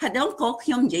ហើយដល់ក៏ខ្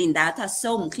ញុំនិយាយដែរថា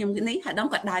សូមខ្ញុំនេះហើយដល់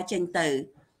គាត់ដើរចេញទៅ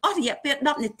អស់រយៈពេល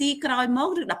10នាទីក្រោយមក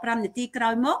ឬ15នាទីក្រោ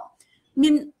យមកមា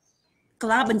នកា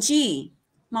ឡាបញ្ជី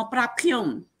មកប្រាប់ខ្ញុំ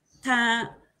ថា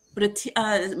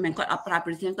មិនគាត់អត់ប្រាប់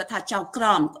ប្រធានគាត់ថាចៅក្រ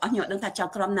មអស់ខ្ញុំដឹងថាចៅ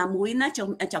ក្រមណាមួយណា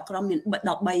ចៅក្រមមាន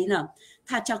13ណា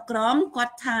ថាចៅក្រមគា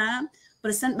ត់ថាប្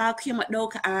រសិនបើខ្ញុំមកដូរ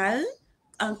ខោអាវ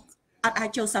អត់អាច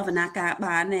ចូលសវនាការ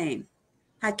បានទេ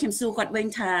ហើយខ្ញុំសួរគាត់វិញ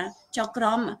ថាចៅក្រ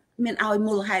មមានឲ្យ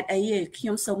មូលហេតុអីទេខ្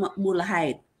ញុំសូមមូលហេ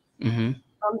តុ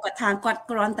គាត់ថាគាត់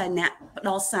គ្រាន់តែអ្នកផ្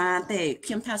ដោសារទេខ្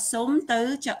ញុំថាសូមទៅ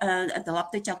ត្រឡប់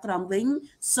ទៅចៅក្រមវិញ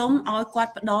សូមឲ្យគា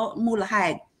ត់ផ្ដោមូលហេ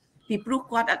តុ ពីព្រោះ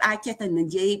គាត់អត់អាចចេះតែនិ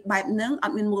យាយបែបហ្នឹងអ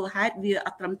ត់មានមូលហេតុវាអ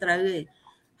ត់ត្រឹមត្រូវទេ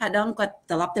ហើយដល់គាត់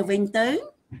ត្រឡប់ទៅវិញទៅ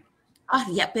អស់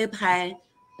រយៈពេលប្រហែល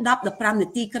10-15នា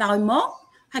ទីក្រោយមក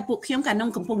ហើយពួកខ្ញុំកាលនោះ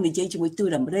កំពុងនិយាយជាមួយទូត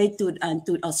អាមេរិកទូត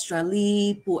អូស្ត្រាលី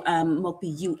ពួកមកពី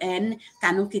UN កា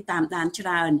លនោះគេតាមដានច្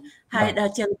រើនហើយដ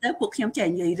ល់ចឹងទៅពួកខ្ញុំចេះ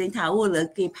និយាយលេងថាអូលើ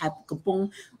គេប្រហែលកំពុង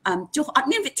ចុះអត់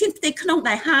មានវិធានផ្ទៃក្នុង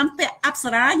ដែលហាមពាក់អប្ស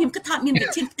រាខ្ញុំគិតថាអត់មានវិ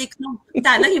ធានផ្ទៃក្នុង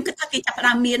តែឥឡូវខ្ញុំគិតថាគេចាប់ផ្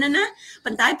ដើមមានណា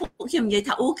ប៉ុន្តែពួកខ្ញុំនិយាយ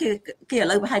ថាអូគេឥ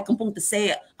ឡូវប្រហែលកំពុងទៅសេ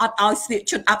អត់ឲ្យស្លៀក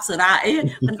ឈុតអប្សរាអី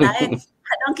ប៉ុន្តែ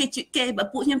ហើយដល់គេបើ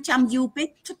ពួកខ្ញុំចាំយូរពេក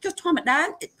ចុះធម្មតា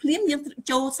ភ្លាមយើង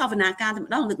ចូលសវនាការតែ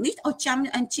ម្ដងលើកនេះឲ្យចាំ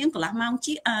ជាងកន្លះម៉ោង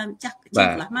ចាស់ជាង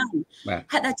កន្លះម៉ោង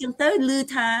ហើយដល់ចឹងទៅឮ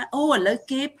ថាអូឥឡូវ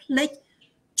គេផ្លេច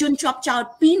ជនជាប់ចោត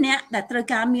2នាក់ដែលត្រូវ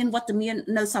ការមានវត្តមាន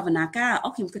នៅសវនាការអ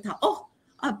ស់ខ្ញុំគិតថាអូ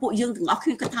ពួកយើងទាំងអស់គ្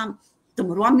នាគិតថាត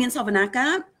ម្រាំមានសវនាកា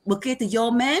របើគេទៅយក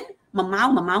មែន1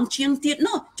ម៉ោងជាងទៀត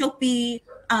នោះចុះពី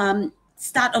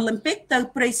start Olympic ទៅ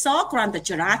ព្រៃសរគ្រាន់តែ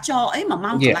ចរាចរអី1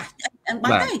ម៉ោងកន្លះបា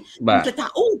ត់ហើយគេថា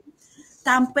អូ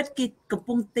តាមពិតគេកំ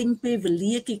ពុងទិញពេលវេ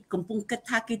លាគេកំពុងគិត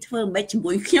ថាគេធ្វើមិនជា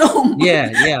មួយខ្ញុំ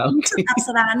អប្ស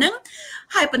រាហ្នឹង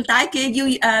ហើយប៉ុន្តែគេយូរ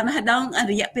ហើយដល់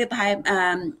រយៈពេលប្រហែល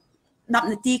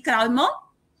10នាទីក្រោយមក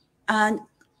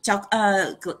ចៅ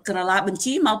ក្រឡាបញ្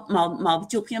ជីមក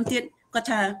ជួបខ្ញុំទៀតគាត់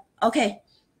ថាអូខេ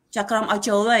ចៅក្រមឲ្យ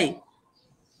ចូលហើយ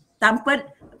តាមពិត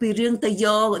ពីរឿងទៅយ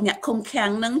កអ្នកឃុំឃាំង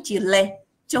ហ្នឹងជាលេស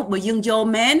ចុះបើយើងយក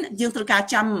មែនយើងត្រូវការ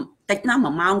ចាំតិចណាស់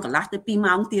1ម៉ោងកន្លះទៅ2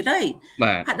ម៉ោងទៀតហើយ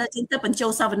ហើយដល់ជាងទៅបញ្ចូ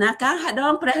លសវនាការហើយដ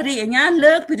ល់ព្រះរាជអាជ្ញា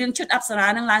លើកពីរឿងឈុតអប្សរា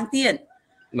ហ្នឹងឡើងទៀត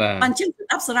អញ្ចឹង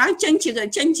អប្សរាចេញ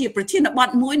ជាប្រធានបទ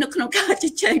មួយនៅក្នុងការជ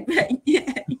ជែកវែង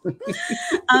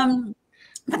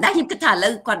ប៉ុន្តែខ្ញុំគិតថាឥឡូ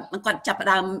វគាត់ចាប់ផ្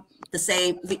ដើមទៅសេ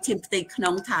វិធានផ្ទៃក្នុ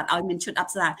ងថាឲ្យមានឈុតអ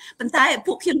ប្សរាប៉ុន្តែ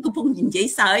ពួកខ្ញុំកំពុងនិយាយ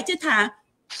សើចថា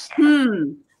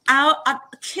អត់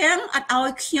ខាំងអត់ឲ្យ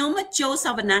ខ្ញុំចូលស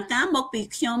វនាការមកពី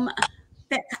ខ្ញុំ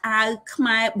ពាក់ខោអាវខ្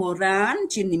មែរបុរាណ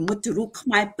ជានិមិត្តរូបខ្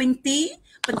មែរពេញទី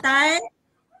ប៉ុន្តែ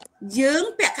យើង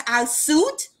ពាក់ខោអាវ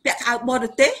suit ពាក់ខោអាវបរ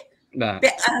ទេស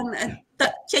ពាក់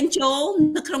ចេញចូល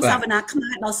នៅក្នុងសវនាខ្មែ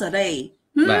រដល់សេរី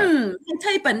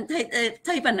ថៃប៉ុ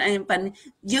ន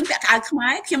យើងពាក់ខោអាវខ្មែ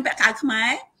រខ្ញុំពាក់ខោអាវខ្មែរ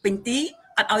ពេញទី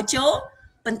អត់ឲ្យចូល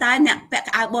ប៉ុន្តែអ្នកពាក់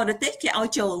ខោអាវបរទេសគេឲ្យ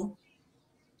ចូល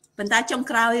ប៉ុន្តែចុង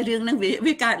ក្រោយរឿងហ្នឹង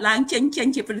វាកើតឡើងចេញ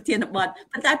ជាប្រធានបទ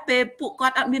ប៉ុន្តែពេលពួកគា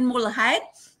ត់អត់មានមូលហេតុ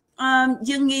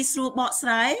យើងងាយស្រួលបកស្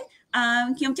រាយ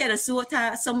ខ្ញុំចេះតែសួរថា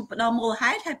សុំផ្ដល់មូល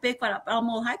ហេតុហើយពេលគាត់ផ្ដល់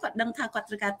មូលហេតុគាត់ដឹងថាគាត់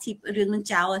ត្រូវការធីបរឿងនឹង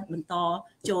ចោលបន្ត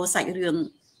ចូលសាច់រឿង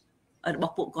រប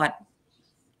ស់ពួកគាត់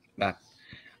បាទ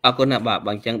អរគុណណាស់បាទ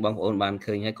បើអញ្ចឹងបងប្អូនបាន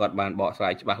ឃើញហើយគាត់បានបកស្រា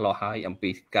យច្បាស់លាស់ហើយអំពី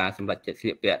ការសម្រេចចិត្តស្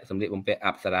លៀកពាក់សម្លៀកបំពាក់អ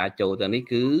ប្សរាចូលទៅនេះ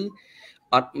គឺ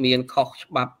អត់មានខុស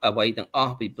ច្បាប់អ្វីទាំងអ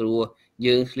ស់ពីព្រោះ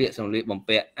យើងស្លៀកសម្លៀកបំ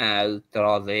ពាក់អាវក្រ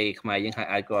ហ្សេខ្មែរយើងហៅ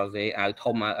អាវក្រហ្សេអាវ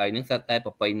ធំអាវអីហ្នឹងសិតតែ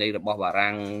ប្រពៃណីរបស់បា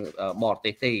រាំងបរ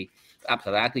ទេសទេអប្ស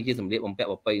រាគឺជាសម្លៀកបំពាក់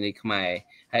ប្រពៃណីខ្មែរ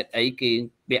ហេតុអីគេ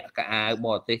ពាក់កៅអៅប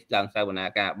រទេសឡើងសវនា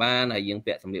ការបានហើយយើង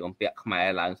ពាក់សម្លៀកបំពាក់ខ្មែរ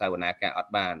ឡើងសវនាការអ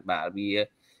ត់បានបាទវា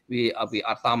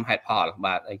អត់សមហេតុផល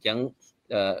បាទអញ្ចឹង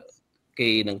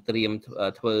គេនឹងត្រៀម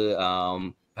ធ្វើ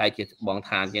ប្រហែលជាបង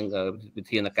ថាអញ្ចឹងវិ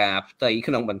ធានការផ្ទៃ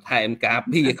ក្នុងបន្ថែមការ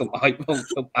ពារកុំឲ្យបង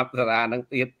ជប់អប្សរានឹង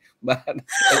ទៀតបាទ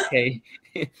អូខេឥ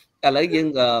ឡូវយើង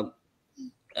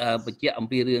បញ្ជាក់អំ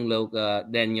ពីរឿងលោក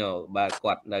Daniel បាទ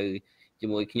គាត់នៅជា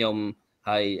មួយខ្ញុំ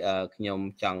ហើយខ្ញុំ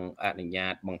ចង់អនុញ្ញា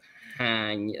តបង្ហា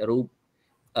ញរូប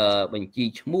បញ្ជី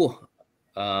ឈ្មោះ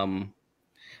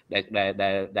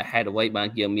ដែលហេតុអ្វីបាន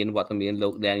ជាមានវត្តមានលោ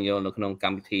ក Daniel នៅក្នុងក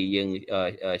ម្មវិធីយើង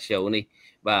show នេះ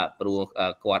បាទព្រោះ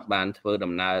គាត់បានធ្វើ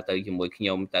ដំណើរទៅជាមួយខ្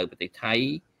ញុំទៅប្រទេសថៃ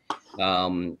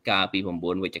កាលពី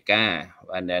9វិច្ឆិកា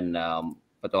ហើយ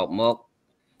បន្ទាប់មក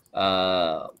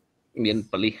មាន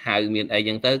ប៉ូលីសហៅមានអី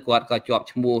ចឹងទៅគាត់ក៏ជាប់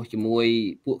ឈ្មោះជាមួយ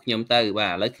ពួកខ្ញុំទៅបា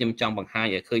ទឥឡូវខ្ញុំចង់បង្ហាញ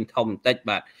ឲ្យឃើញធំបន្តិច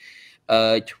បាទ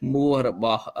ឈ្មោះរប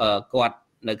ស់គាត់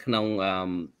នៅក្នុង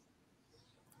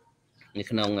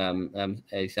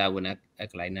សាវនា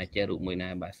កន្លែងណាចេះរូបមួយណា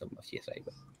បាទសូមអធិស្ឋាន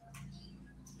បាទ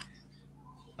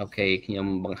អូខេខ្ញុំ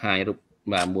បង្ហាញរូប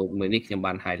បាទមួយនេះខ្ញុំ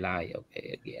បាន highlight អូខេ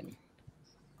again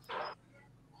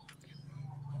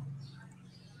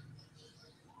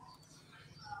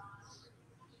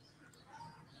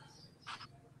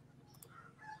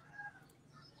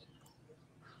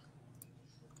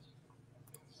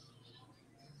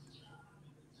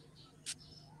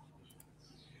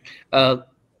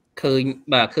ឃើញ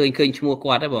បាទឃើញឈ្មោះ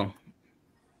គាត់ហើយបង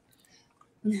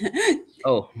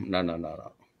អូ no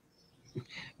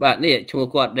បាទនេះឈ្មោះ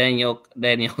គាត់ Daniel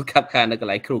កាប់ខាននៅកន្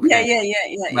លែងគ្រូខាង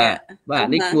បាទ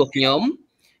នេះឈ្មោះខ្ញុំ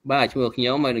បាទឈ្មោះខ្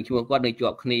ញុំហើយនឹងឈ្មោះគាត់នៅជា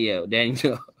ប់គ្នា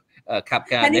Daniel កាប់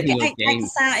ខាន Daniel ឯក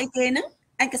សារអីគេហ្នឹង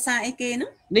ឯកសារអីគេនោះ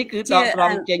នេះគឺដកស្រ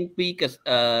ង់ចេញពី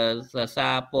សា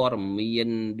រព័ត៌មាន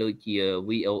ដូចជា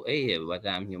VOA បើ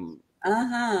តាមខ្ញុំ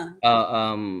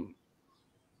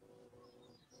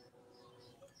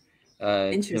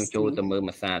ខ្ញុំចូលទៅមើល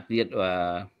មួយសារទៀត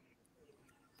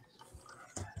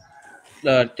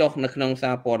ចុះនៅក្នុង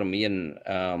សារព័ត៌មាន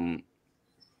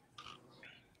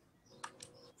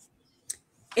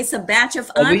It's a badge of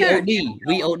honor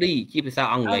VOD ជាភាសា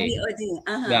អង់គ្លេស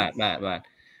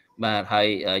បាទហើយ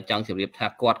ចង់ជម្រាបថា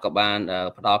គាត់ក៏បាន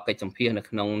ផ្ដល់កិច្ចសម្ភាសន៍នៅ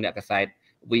ក្នុងអ្នកកាសែត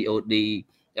VOD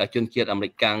ជនជាតិអាមេរិ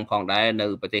កកាំងផងដែរនៅ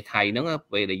ប្រទេសថៃហ្នឹង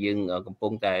ពេលដែលយើងកំពុ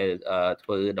ងតែធ្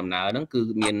វើដំណើរហ្នឹងគឺ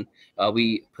មាន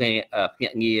ភ្នា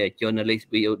ក់ងារ journalist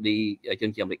VOD ជន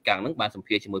ជាតិអាមេរិកកាំងហ្នឹងបានសម្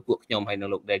ភាសន៍ជាមួយពួកខ្ញុំហើយនៅ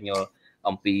លោក Daniel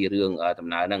អំពីរឿងដំ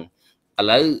ណើរហ្នឹងឥ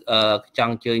ឡូវច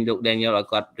ង់អញ្ជើញលោក Daniel ឲ្យ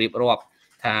គាត់រៀបរាប់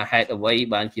ថាហេតុអ្វី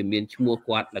បានជាមានឈ្មោះ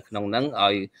គាត់នៅក្នុងហ្នឹង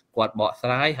ឲ្យគាត់បកស្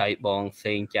រាយហើយបង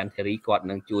សេងច័ន្ទធារីគាត់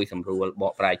នឹងជួយសម្រួលប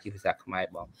កប្រែជាភាសាខ្មែរ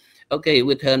បង Okay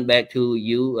we turn back to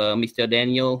you Mr.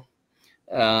 Daniel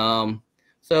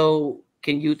so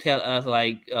can you tell us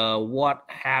like what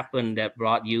happened that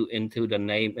brought you into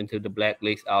the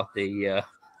blacklist of the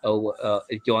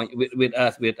join with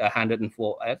us with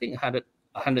 104 I think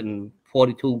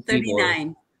 142 people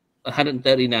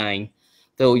 139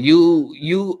 So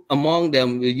you among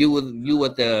them you were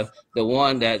the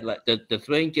one that like the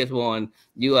strangest one.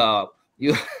 You are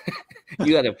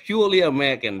the purely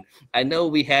American. I know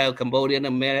we have Cambodian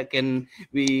American,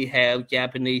 we have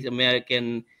Japanese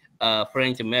American,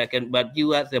 French American, but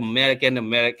you are the American.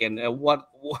 What?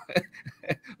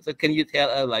 So can you tell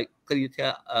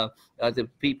the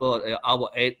people our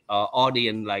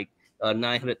audience like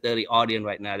 930 audience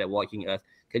right now that watching us?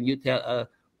 Can you tell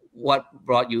what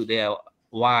brought you there?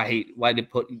 Why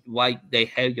they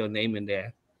have your name in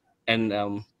there? And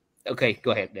okay,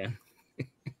 go ahead then.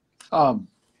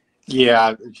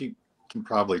 Yeah, as you can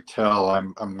probably tell,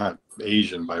 I'm not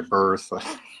Asian by birth.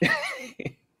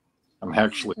 I'm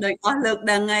actually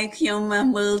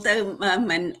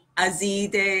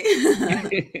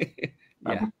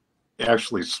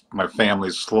actually my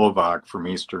family's Slovak from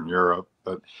Eastern Europe,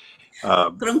 but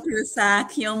ក្រុមគ្រួសារ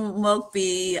ខ្ញុំមកពី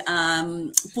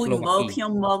ពូជម្បូរខ្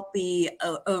ញុំមកពី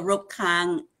អឺរ៉ុបខាង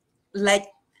លិច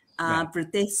ប្រ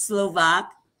ទេស Slovak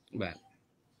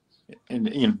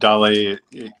and Daley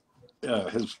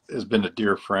has been a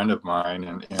dear friend of mine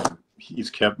and he's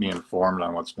kept me informed on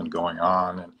what's been going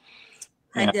on and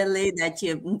Daley ដែល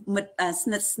ជាមិត្តស្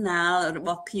និទ្ធស្នាលរប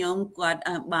ស់ខ្ញុំគាត់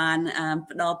បាន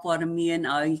ផ្ដល់ព័ត៌មាន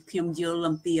ឲ្យខ្ញុំយល់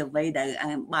អំពីអ្វីដែល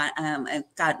បាន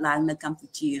កើតឡើងនៅកម្ពុ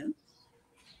ជា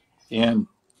And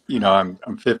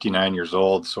I'm 59 years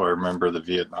old, so I remember the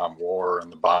Vietnam War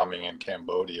and the bombing in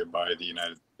Cambodia by the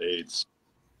United States.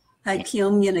 ហើយខ្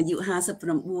ញុំមានអាយុ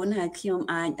59ហើយខ្ញុំ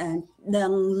អាចដឹ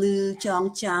ងឮចង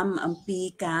ចាំអំពី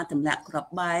ការទម្លាក់គ្រា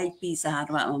ប់បែកពីសហ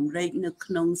រដ្ឋអាមេរិកនៅ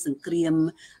ក្នុងសង្គ្រាម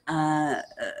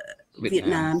វៀត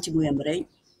ណាមជាមួយអាមេរិក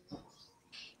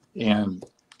And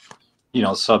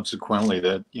subsequently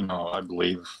that I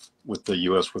believe with the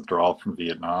US withdrawal from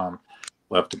Vietnam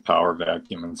left a power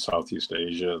vacuum in Southeast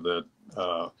Asia that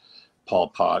Pol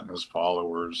Pot and his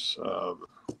followers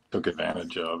took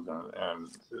advantage of, and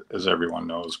as everyone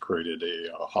knows, created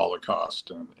a Holocaust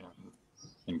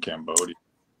in Cambodia.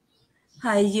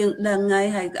 ហើយយើងដឹង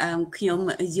ហើយខ្ញុំ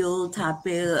យល់ថា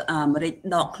ពេលអាមេរិក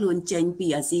ដកខ្លួនចេញពី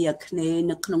អាស៊ីអាគ្នេយ៍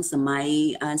នៅក្នុងសម័យ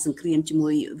សង្គ្រាមជាមួ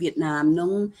យវៀតណាម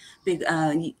នោះពេល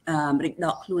អាមេរិកដ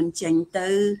កខ្លួនចេញទៅ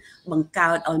បង្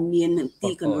កើតឲ្យមាន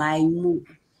ទីកន្លែងមួយ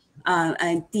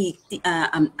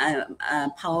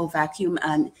power vacuum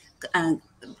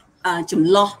ចំ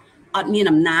លោះអត់មាន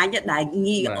អំណាចដែល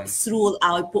ងាយស្រួល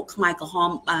ឲ្យពួកខ្មែរក្រហ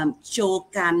មចូល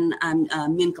កាន់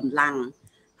មានកម្លាំង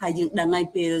ហើយយើងដឹងហើយ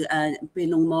ពេល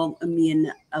នោះមកមាន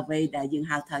អ្វីដែលយើង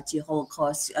ហៅថាជា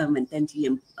Holocaust មែនទែនជា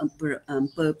អំ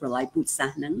ពើប្រល័យពូជសា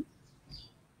សន៍ហ្នឹង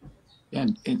And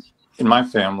in my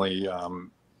family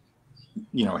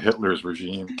Hitler's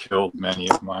regime killed many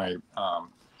of my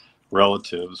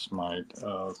relatives, my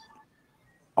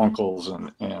uncles and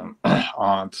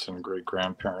aunts and great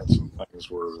grandparents and things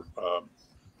were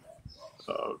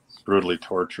brutally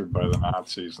tortured by the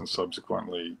Nazis and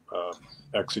subsequently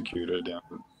executed in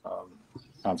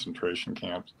concentration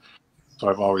camps. So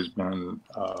I've always been,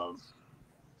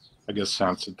 I guess,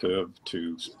 sensitive to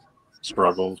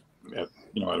struggle at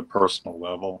a personal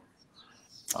level.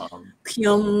 ខ្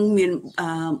ញុំមាន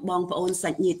បងប្អូនសា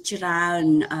ច់ញាតិច្រើន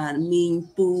មីង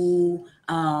ពូ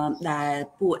ដែល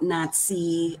ពួកណាតស៊ី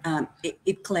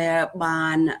អ៊ីតក្លែរបា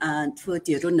នធ្វើ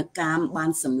ជារណកម្មបា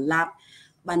នសម្លាប់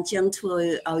បានចឹងធ្វើ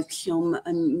ឲ្យខ្ញុំ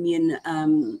មាន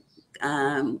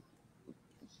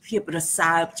ភាពរ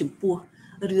សើបចំពោះ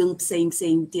រឿងផ្សេ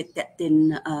ងទៀតតាក់ទិន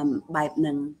បែបហ្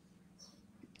នឹង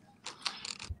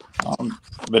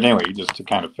But anyway, just to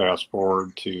kind of fast forward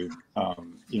to,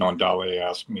 you know, and Daley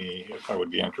asked me if I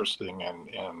would be interested in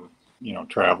you know,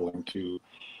 traveling to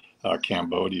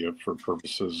Cambodia for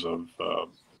purposes of,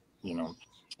 you know,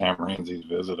 Sam Ramsey's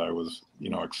visit. I was, you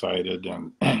know, excited, and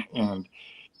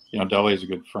you know, Daley is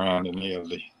a good friend, and he has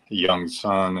a young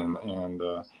son, and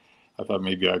I thought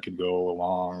maybe I could go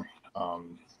along,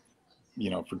 you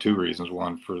know, for two reasons: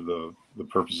 one, for the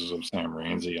purposes of Sam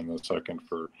Ramsey, and the second,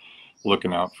 for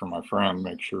looking out for my friend,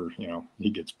 make sure, you know, he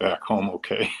gets back home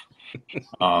okay.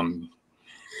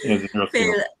 It's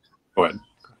interesting. Go ahead.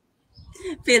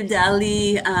 Phil Daley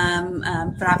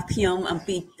ប្រាប់ខ្ញុំអំ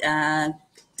ពី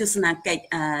ទស្សនកិច្ច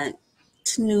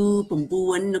ធ្នូ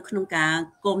9នៅក្នុងការ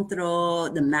គ្រប់គ្រ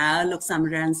ងដំណើរលោក Sam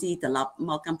Ramsey ត្រឡប់ម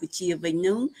កកម្ពុជាវិញ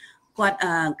នោះគាត់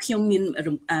ខ្ញុំមាន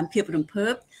ភាពរំភើ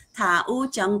បថាអូ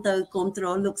ចង់ទៅគ្រប់គ្រ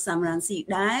ងលោក Sam Ramsey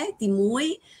ដែរទី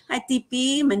1ហើយទី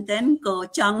2មែនតើក៏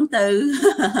ចង់ទៅ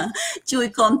ជួយ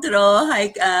គ្រប់គ្រងហើយ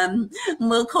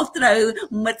មើលខុសត្រូវ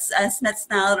មិត្តស្និទ្ធ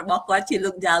ស្នាលរបស់គាត់ជា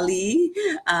លោក Daley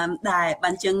ដែរ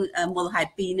បានចឹងមូលហេ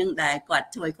តុពីរនឹងដែលគាត់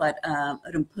ជួយគាត់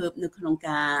រំភើបនៅក្នុង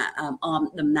ការអម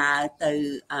ដំណើរ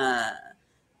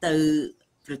ទៅ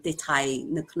ប្រទេសថៃ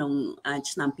នៅក្នុង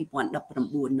ឆ្នាំ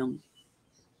2019នោះ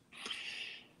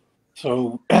So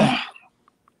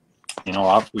you know,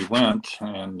 off we went,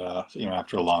 and you know,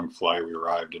 after a long flight, we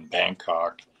arrived in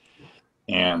Bangkok,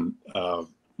 and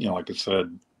you know, like I said,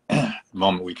 the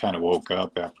moment we kind of woke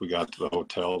up after we got to the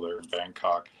hotel there in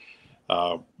Bangkok,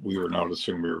 we were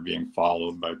noticing we were being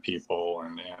followed by people,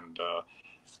 and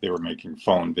they were making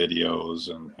phone videos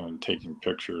and taking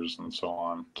pictures and so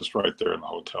on, just right there in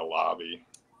the hotel lobby.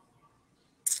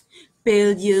 ពេល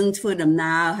យើងធ្វើដំ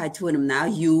ណើរហើយធ្វើដំណើរ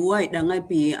យូរហើយដឹងហើយ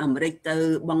ពីអាមេរិកទៅ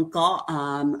បង្កក់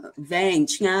វែង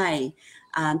ឆ្ងាយ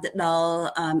ទៅដល់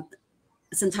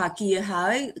សន្តាគារហើ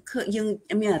យយើង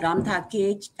មានអារម្មណ៍ថាគេ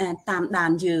តាមដា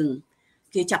នយើង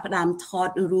គេចាប់ផ្ដើមថត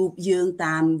រូបយើង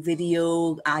តាមវីដេអូ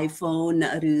iPhone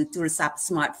ឬទូរស័ព្ទ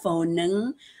smartphone ហ្នឹង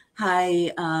ហើយ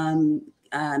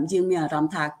យើងមានអារម្ម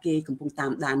ណ៍ថាគេកំពុងតា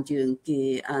មដានយើង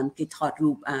គេថត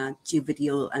រូបជាវីដេ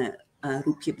អូ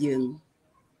រូបភាពយើង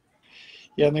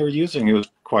Yeah, and they were using, it was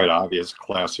quite obvious,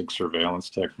 classic surveillance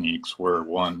techniques where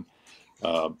one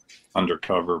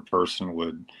undercover person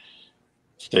would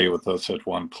stay with us at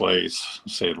one place,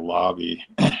 say the lobby,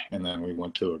 and then we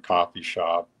went to a coffee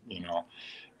shop, you know,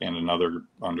 and another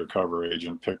undercover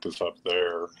agent picked us up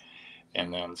there.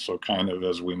 And then so kind of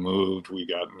as we moved, we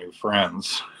got new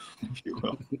friends, if you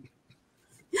will.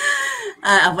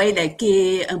 អ្វីដែលគេ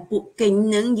ពួកគិញ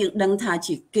នឹងយើងដឹងថា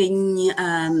ជាគិញ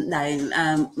ដែល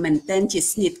មែនតើជា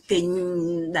ស្និតគិញ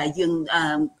ដែលយើង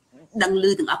ដឹងឮ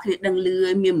ទាំងអស់គ្នាដឹងឮ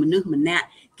មានមនុស្សម្នាក់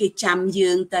គេចាំ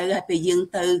យើងទៅហើយពេលយើង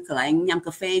ទៅកន្លែងញ៉ាំ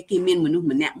កាហ្វេគេមានមនុស្ស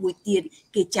ម្នាក់មួយទៀត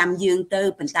គេចាំយើងទៅ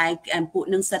ប៉ុន្តែពួក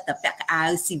នឹងសិតតែពាក់កៅអៅ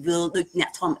civil ដូចអ្នក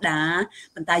ធម្មតា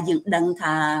ប៉ុន្តែយើងដឹង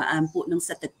ថាពួកនឹង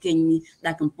សិតតែគិញ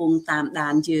ដែលកំពុងតាមដា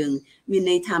នយើងមាន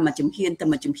ន័យថាមួយជំហានទៅ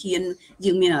មួយជំហាន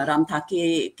យើងមានអារម្មណ៍ថា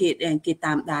គេ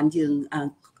តាមដានយើង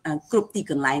គ្រប់ទី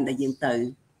កន្លែងដែលយើងទៅ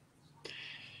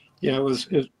Yeah, it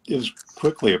was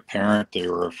quickly apparent they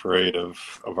were afraid of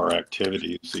our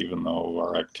activities, even though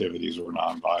our activities were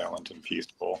nonviolent and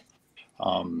peaceful.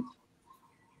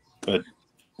 But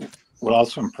what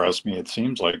also impressed me, it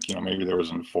seems like, you know, maybe there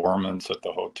was informants at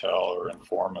the hotel or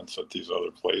informants at these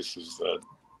other places that,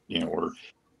 you know, were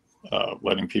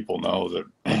letting people know that,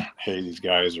 hey, these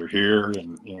guys are here,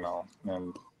 and you know,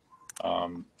 and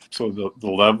so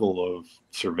the level of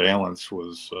surveillance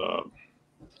was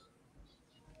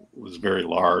very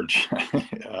large. I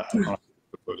don't know how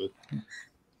to put it.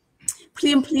 ភ្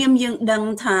លាមយើងដឹង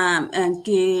ថា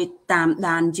គេតាម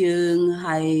ដានយើង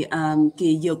ហើយគេ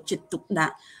យកចិត្តទុកដា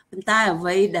ក់ប៉ុន្តែអ្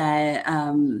វីដែល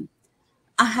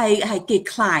ហើយគេ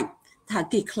ខ្លាចថា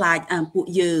គេខ្លាចពួក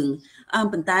យើង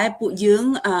ប៉ុន្តែពួកយើង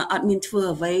អត់មានធ្វើ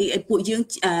អ្វីពួកយើង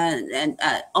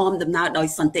អមដំណើរដោយ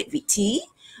សន្តិវិធី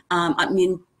អត់មា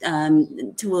ន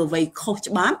ធ្វើអ្វីខុស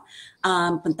ច្បាប់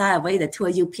ប៉ុន្តែអ្វីដែលធ្វើ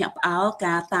យើងភ្ញាក់ផ្អើល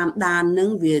ការតាមដាននឹង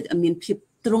វាមានភាព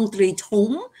ទ្រង់ទ្រាយធំ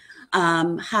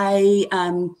ហើយ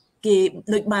គេ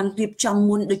ដូចបានរៀបចំ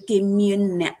មុនដូចគេមាន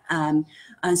អ្នក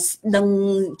ដឹង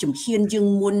ជំហានយើង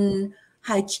មុន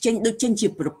ហើយចេញដូចចេញជា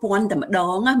ប្រព័ន្ធតែម្ដ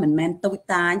ងមិនមែនតូច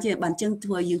តាចទេបានចឹងធ្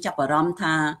វើយើងចាប់អារម្មណ៍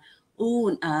ថាអូ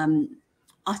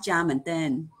អស្ចារ្យមែនតើ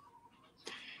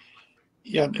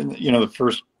Yeah, and you know, the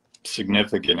first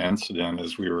significant incident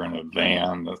is we were in a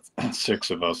van, the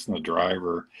 6 of us and the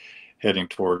driver, heading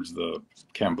towards the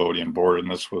Cambodian border,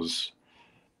 and this was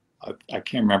I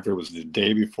can't remember if it was the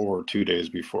day before or 2 days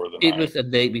before the It night. was a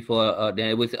day before. Then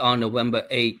it was on November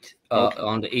 8th. Okay.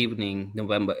 On the evening,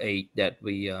 November 8th, that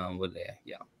we were there.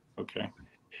 Yeah. Okay.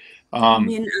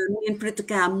 មានព្រឹត្តិ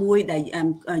ការណ៍មួយដែល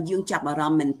យើងចាប់អារ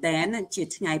ម្មណ៍មែនតើជា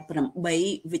ថ្ងៃ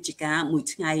8វិច្ឆិកាមួយ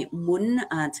ថ្ងៃមុន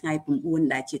ថ្ងៃ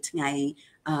9ដែលជាថ្ងៃ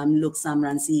លោកសំ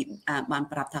រ៉ាន់ស៊ីបាន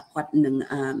ប្រាប់ថាគាត់នឹង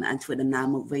ធ្វើដំណើរ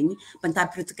មកវិញប៉ុន្តែ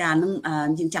ព្រឹត្តិការណ៍នោះ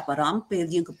យើងចាប់អារម្មណ៍ពេល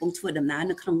យើងកំពុងធ្វើដំណើរ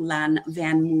នៅក្នុងឡាន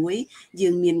van មួយយើ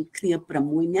ងមានគ្នា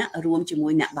6នាក់រួមជាមួ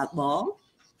យអ្នកបើកបរ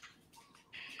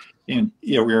And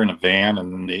yeah, we were in a van,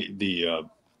 and the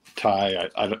Thai,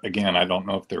 again, I don't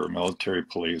know if they were military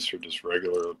police or just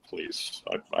regular police.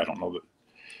 I don't know,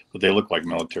 but they look like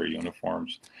military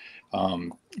uniforms.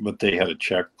 But they had a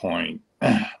checkpoint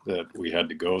that we had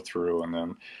to go through. And then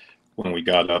when we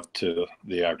got up to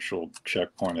the actual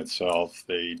checkpoint itself,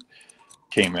 they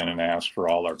came in and asked for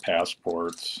all our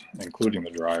passports, including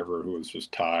the driver, who was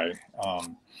just Thai.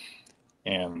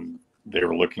 And they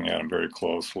were looking at him very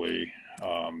closely.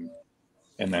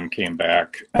 And then came back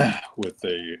with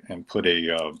and put a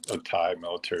Thai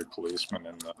military policeman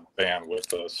in the van with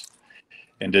us,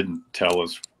 and didn't tell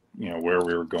us, where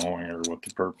we were going or what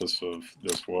the purpose of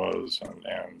this was.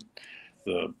 And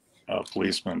the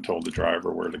policeman told the driver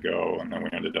where to go, and then we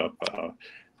ended up,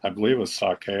 I believe it was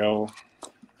Sakeo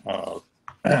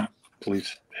police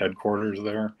headquarters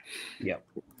there. Yeah.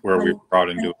 Where we were brought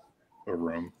into a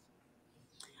room.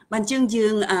 បានជាយើ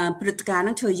ងព្រឹត្តិការណ៍ហ្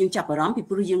នឹងធ្វើយើងចាប់អារម្មណ៍ពី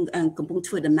ព្រោះយើងកំពុង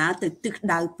ធ្វើដំណើរទៅទិស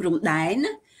ដៅព្រំដែន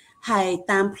ហើយ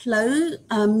តាមផ្លូវ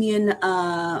មាន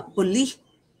ប៉ូលីស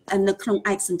នៅក្នុង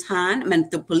ឯកសណ្ឋានមិន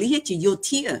ទៅប៉ូលីសជាយោ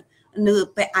ធានៅ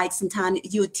ពេលឯកសណ្ឋាន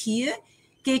យោធា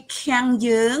គេខាំង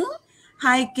យើង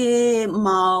ហើយគេម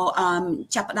ក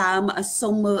ចាប់ផ្ដើម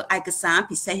សុំមើលឯកសារ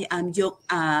ពិសេសយក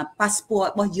passport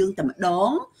របស់យើងតែម្ដ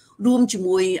ងរួមជា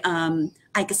មួយ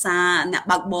ឯកសារអ្នក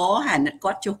បើកបរហើយ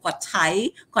គាត់ចុះគាត់ឆៃ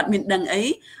គាត់មានដឹងអី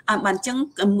បានអញ្ចឹង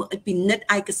ពិនិត្យ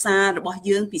ឯកសាររបស់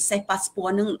យើងពិសេស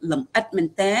passport នឹងលម្អិតមែន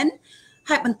តើ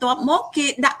ហើយបន្ទាប់មកគេ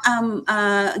ដាក់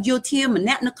យោធាម្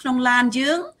នាក់នៅក្នុងឡាន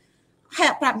យើងហើ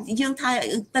យប្រាប់យើងថា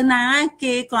ទៅណា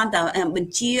គេគ្រាន់តែប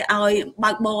ញ្ជាឲ្យ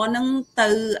បើកបរនឹងទៅ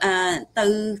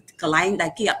កន្លែងដែ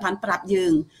លគេអត់បានប្រាប់យើ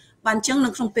ងបានអញ្ចឹងនៅ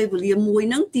ក្នុងពេលវេលាមួយ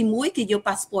ហ្នឹងទី1គេយក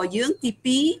passport យើងទី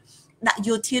2ដាក់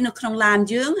យោធានៅក្នុងឡាន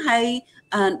យើងហើយ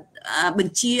ប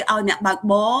ញ្ជាឲ្យអ្នកបើក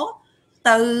បរ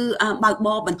ទៅបើកប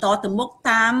របន្តទៅមុខ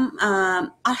តាម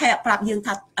អត់ហើយប្រាប់យើង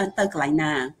ថាទៅកន្លែង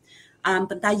ណា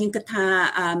ប៉ុន្តែយើងគិតថា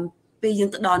ពេលយើង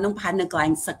ទៅដល់នោះប្រហែលនៅកន្លែ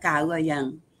ងសកៅហើយយ៉ាង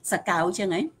សកៅអញ្ចឹង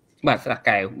ហ៎បាទស្រះ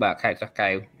កែវបាទខេត្តស្រះកែ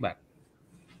វបាទ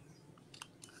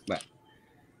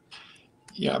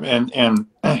Yeah, and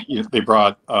they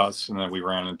brought us, and then we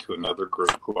ran into another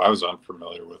group who I was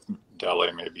unfamiliar with.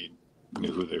 Daley maybe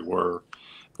knew who they were.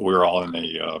 But we were all in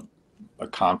a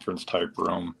conference type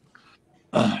room,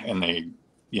 and they,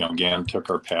 again took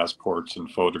our passports and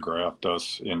photographed us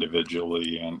individually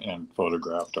and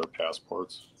photographed our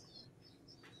passports.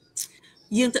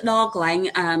 យើងទៅដល់កន្លែង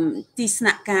ទីស្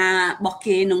នាក់ការរបស់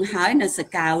គេនឹងហើយនៅស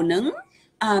កៅនឹង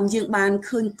យើងបាន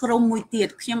ឃើញក្រុមមួយទៀត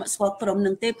ខ្ញុំអត់ស្គាល់ក្រុម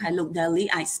នឹងទេប្រហែលលោក Daley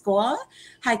អាចស្គាល់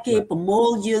ហើយគេប្រមូល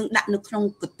យើងដាក់នៅក្នុង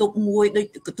កន្ទប់មួយដូច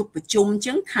កន្ទប់ប្រជុំអញ្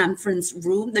ចឹង conference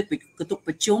room ដូចកន្ទប់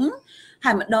ប្រជុំ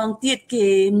ហើយម្ដងទៀតគេ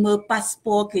មើល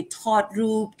passport គេថត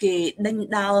រូបគេដេញ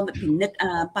ដោលពិនិត្យ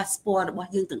passport របស់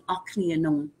យើងទាំងអស់គ្នា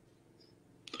នោះ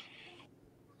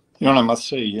I must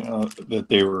say, that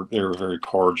they were very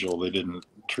cordial. They didn't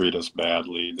treat us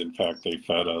badly. In fact, they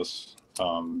fed us,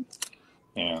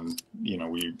 and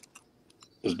we,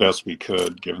 as best we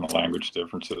could, given the language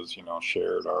differences,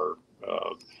 shared our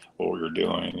what we were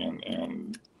doing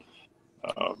and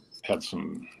had some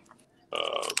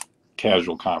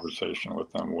casual conversation with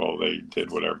them while they did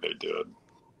whatever they did.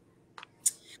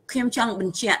 ខ្ញុំចង់ប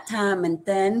ញ្ជាក់ថាមែន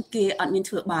តើគេអត់មាន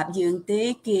ធ្វើបាបយើងទេ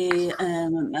គេ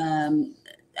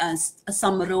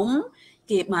សំរុំ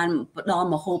គេបានផ្ដល់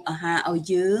ម្ហូបអាហារឲ្យ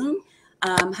យើង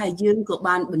ហើយយើងក៏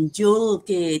បានបញ្យល់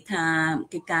គេថា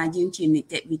កិច្ចការយើងជានី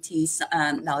តិវិធី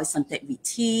ដោយសន្តិវិ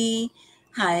ធី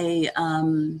ហើយ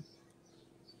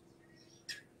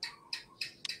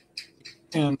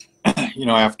and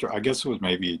after I guess it was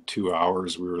maybe 2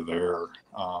 hours we were there,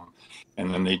 and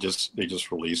then they just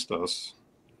released us,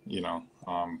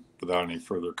 without any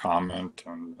further comment,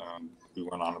 and we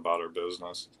went on about our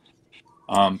business.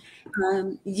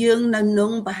 យើងនៅ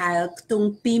នោះប្រហែលខ្ទង់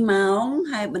2ម៉ោង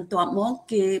ហើយបន្ទាប់មក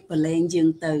គេប្រឡែងយើង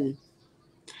ទៅ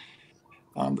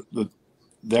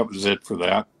that was it for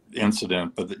that incident.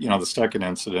 But the second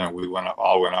incident, we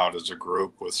all went out as a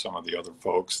group with some of the other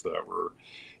folks that were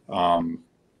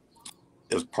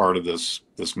as part of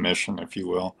this mission, if you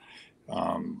will,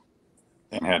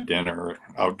 and had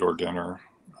outdoor dinner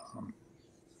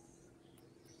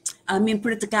មានព្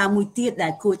រឹត្តិការណ៍មួយទៀតដែ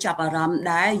លគួរចាប់អារម្មណ៍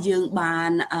ដែរយើងបា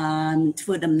នធ្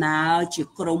វើដំណើរជា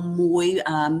ក្រុមមួយ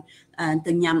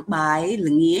ទៅញ៉ាំបាយ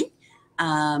ល្ងាច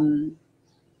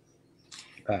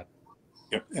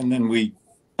Yep. And then we,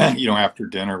 after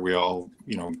dinner, we all,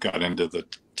 got into the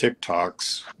TikToks,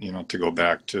 to go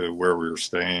back to where we were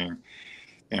staying.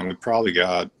 And we probably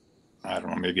got, I don't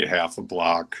know, maybe a half a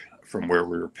block from where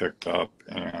we were picked up.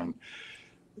 And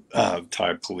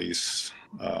Thai police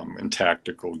in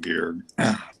tactical gear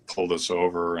pulled us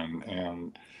over.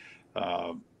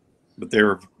 But they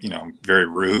were, very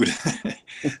rude.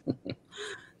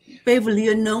 ពេលវេ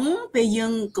លានោះពេលយើ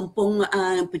ងកំពុង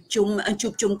ប្រជុំជួ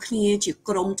បជុំគ្នាជា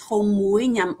ក្រុមធំមួយ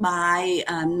ញ៉ាំបាយ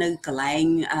នៅកន្លែង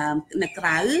នៅក្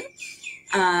រៅ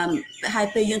ហើយ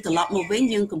ពេលយើងត្រឡប់មកវិញ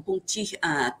យើងកំពុងជិះ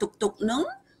តុកតុកនោះ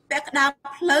ពាក់កណ្ដាល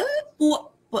ផ្លូវពួក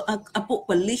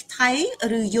ប៉ូលីសថៃ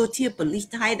ឬយោធាប៉ូលីស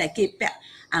ថៃដែលគេពាក់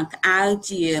ខោអាវ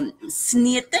ជាស្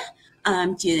នៀត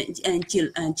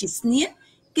ជាស្នៀត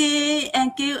គេ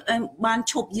បាន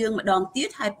ឈប់យើងម្ដងទៀត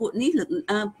ហើយពួកនេះ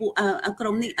ពួកក្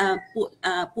រុមនេះ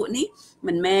ពួកនេះ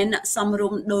មិនមែនសំ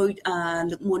រុំដោយ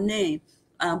លើកមុនទេ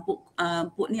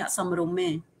ពួកនេះអត់សំរុំទេ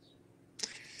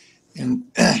And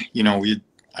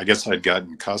I guess I'd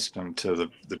gotten accustomed to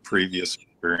the previous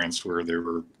experience where they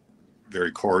were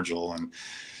very cordial, and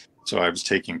so I was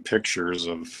taking pictures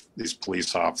of these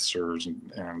police officers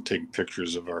and taking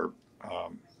pictures of our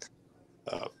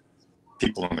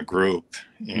people in the group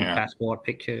and passport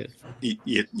pictures.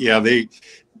 Yeah,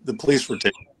 the police were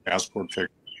taking passport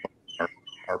pictures,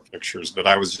 our pictures, but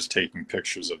I was just taking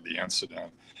pictures of the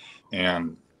incident. And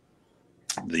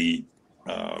the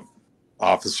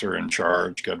officer in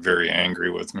charge got very angry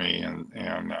with me and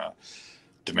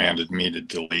demanded me to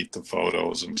delete the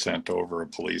photos and sent over a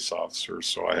police officer.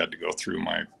 So I had to go through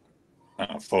my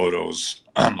photos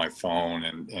on my phone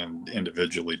and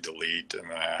individually delete, and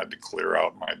then I had to clear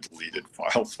out my deleted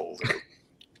file folder.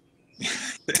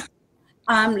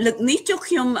 លើកនេះចុះ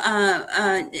ខ្ញុំ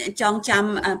ចង់ចាំ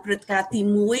ព្រឹត្តិការណ៍ទី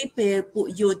1ពេលពួក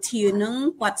យោធានឹង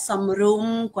គាត់សំរុំ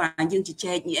គាត់យើងជ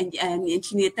ជែក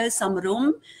គ្នាទៅសំរុំ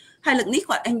ហើយលើកនេះ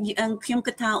គាត់ខ្ញុំ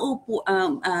គិតថាអូពួក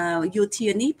យោធា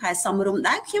នេះផែសំរុំ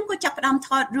ដែរខ្ញុំក៏ចាប់ផ្ដើមថ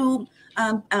តរូប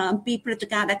អំពីព្រឹត្តិ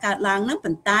ការណ៍ដែលកើតឡើងនោះ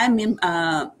ប៉ុន្តែមាន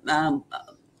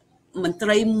មន្ត្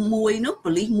រីមួយនោះ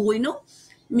ប៉ូលីសមួយនោះ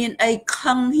មានអី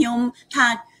ខឹងខ្ញុំថា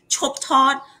ឈប់ថ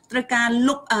តត្រូវការ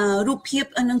លុបរូបភាព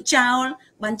នឹងចោល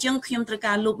បានចឹងខ្ញុំត្រូវ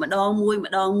ការលុបម្ដង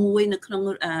មួយនៅក្នុង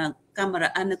កាមេ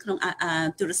រ៉ានៅក្នុង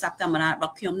ទូរស័ព្ទកាមេរ៉ារប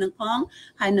ស់ខ្ញុំនឹងផង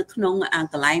ហើយនៅក្នុង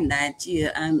កន្លែងដែលជា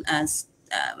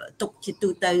ទុកជាទូ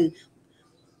ទៅ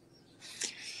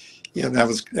Yeah, that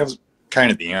was kind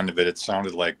of the end of it. It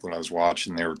sounded like when I was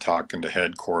watching, they were talking to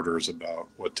headquarters about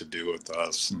what to do with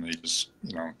us, and they just,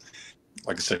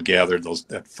 like I said, gathered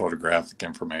that photographic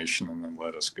information and then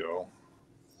let us go.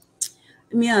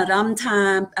 មានអារម្មណ៍ថា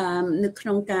នៅក្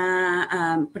នុងការ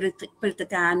ព្រឹត្តិ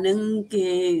ការណ៍នឹងគេ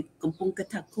កំពុងគិត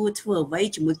ថាគួរធ្វើអ្វី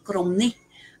ជាមួយក្រុមនេះ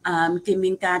គេមា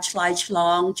នការឆ្លើយឆ្ល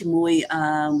ងជាមួយ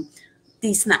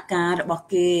ទីស្នាក់ការរបស់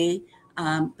គេ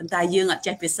ប៉ុន្តែយើងអត់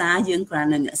ចេះភាសាយើងគ្រាន់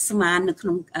តែស្មាននៅក្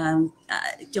នុង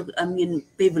មាន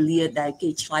ពេលវេលាដែលគេ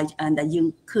ឆ្លើយដែលយើង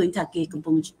ឃើញថាគេកំ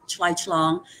ពុងឆ្លើយឆ្ល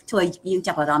ងធ្វើឲ្យយើង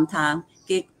ចាប់អាรម្មណ៍ថា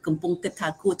គេកំពុងគិតថា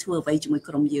គួរធ្វើអ្វីជាមួយ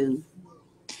ក្រុមយើង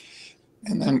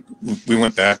And then we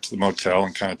went back to the motel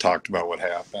and kind of talked about what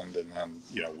happened, and then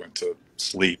went to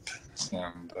sleep.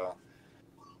 And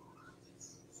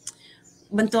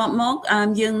បន្ទាប់មក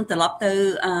យើងត្រឡប់ទៅ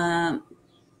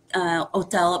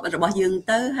hotel របស់យើង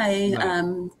ទៅហើយ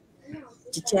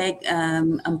ជជែក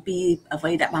អំពីអ្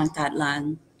វីដែលបានកើតឡើង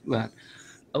បាទ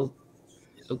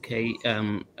Okay,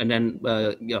 and then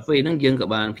ពេលហ្នឹងយើងក៏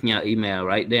បានផ្ញើ email,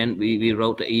 right? Then we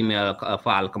wrote the email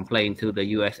file complaint to the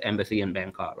U.S. Embassy in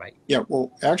Bangkok, right? Yeah, well,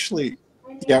 actually,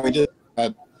 we did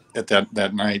at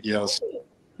that night, yes.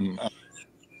 And,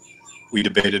 we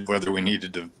debated whether we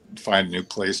needed to find a new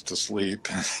place to sleep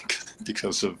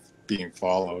because of being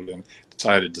followed, and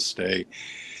decided to stay.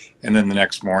 And then the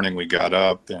next morning we got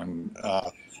up, and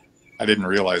I didn't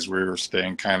realize we were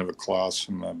staying kind of across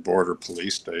from the border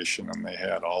police station, and they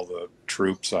had all the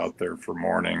troops out there for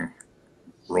morning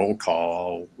roll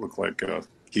call. Looked like a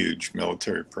huge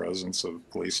military presence of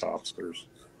police officers.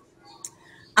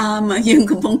 យើង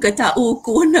កំពុងគិតថា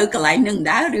គួរនៅកន្លែងនឹង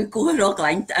ដែរឬគួររកកន្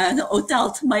លែងអូតែល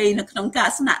ថ្មីនៅក្នុងការ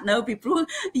ស្នាក់នៅពីព្រោះ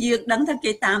យើងដឹងថា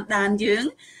គេតាមដានយើង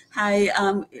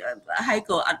ហើយ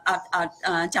ក៏អត់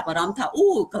ចាប់អារម្មណ៍ថា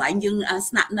កន្លែងយើង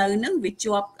ស្នាក់នៅនឹងវា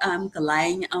ជាប់កន្លែ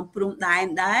ងព្រំដែន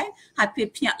ដែរហើយភាព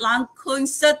ភ្ញាក់ឡើងឃើញ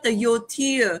សិតទៅយោ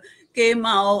ធាគេម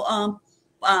ក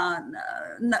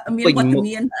មានវត្ត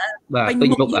មានពេញ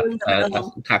មុខយើង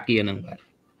ថាគានឹងបាទ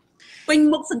ពេញ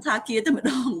មុខសន្តាគារតែម្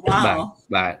ដង wow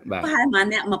បាទ ប្រហែលប៉ុន្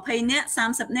មានអ្នក20នាក់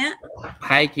30នាក់ប្រ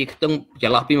ហែលជាខ្ទង់ច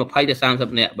ន្លោះពី20ទៅ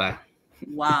30នាក់បាទ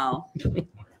wow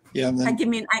Yeah, and ហើយ then គេ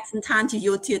មានឯកសណ្ឋានជា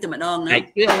យោធាតែម្ដងណា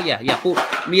yeah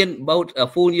mean both a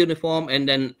full uniform and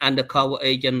then undercover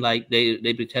agent like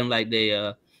they pretend like they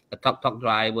a tuk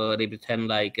driver, they pretend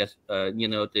like you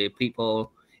know, the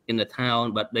people in the town,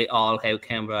 but they all have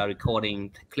camera recording,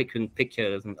 clicking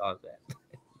pictures and all that.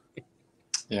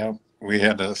 Yeah, we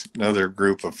had another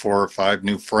group of 4 or 5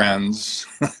 new friends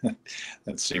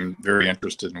that seemed very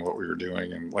interested in what we were doing,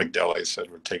 and like Daley said,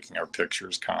 we're taking our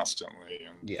pictures constantly.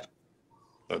 And, yeah,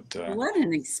 but what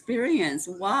an experience!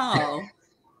 Wow.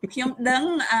 ខ្ញុំដឹង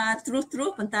ត្រួស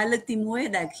ប៉ុន្តែលើកទី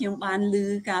1ដែលខ្ញុំបានឮ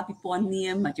ការពិពណ៌នា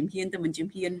មមួយជំហានទៅមួយជំ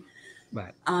ហាន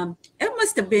it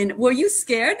must have been, were you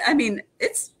scared? I mean,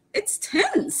 it's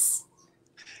tense.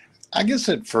 I guess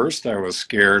at first I was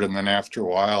scared, and then after a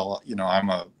while, you know, I'm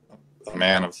a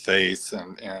man of faith,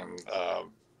 and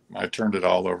I turned it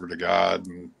all over to God,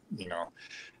 and you know,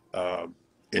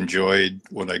 enjoyed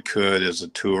what I could as a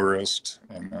tourist,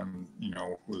 and you know,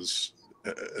 was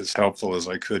as helpful as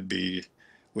I could be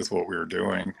with what we were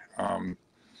doing.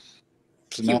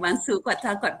 So ខ្ញុំបានសួរគាត់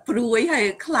ថាគាត់ព្រួយហើយ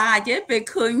ខ្លាចទេពេល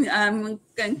ឃើញ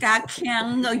ការខាំង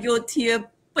យោធា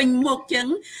ពេញមុខចឹង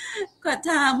គាត់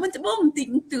ថាមិនត្បូងបន្តិច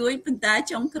បន្តួចប៉ុន្តែ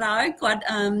ចុងក្រោយគាត់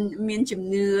មានជំ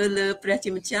នឿលើព្រះ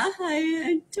ជាម្ចាស់ហើយ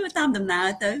ធ្វើតាមដំណើរ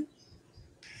ទៅ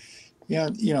Yeah,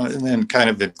 you know, and then kind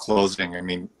of in closing, I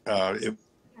mean, it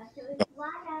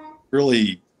really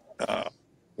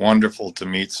wonderful to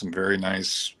meet some very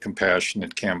nice,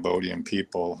 compassionate Cambodian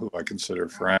people who I consider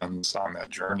friends on that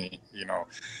journey. You know,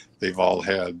 they've all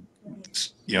had,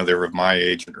 you know, they were of my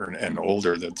age and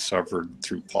older that suffered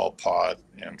through Pol Pot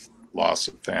and loss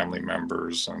of family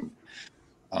members. And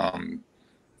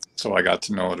so I got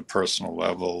to know at a personal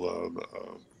level of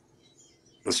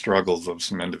the struggles of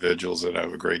some individuals that I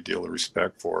have a great deal of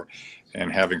respect for. And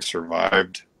having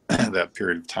survived that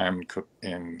period of time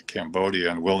in Cambodia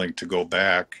and willing to go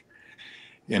back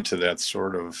into that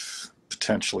sort of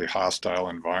potentially hostile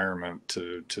environment to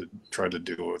try to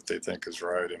do what they think is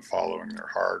right and following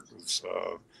their heart was,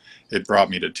 it brought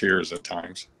me to tears at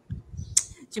times.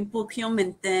 ចំពោះខ្ញុំមែ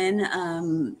នតើ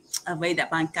អ្វីដែល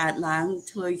បានកើតឡើង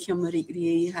ធ្វើឲ្យខ្ញុំរីក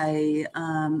រាយហើយ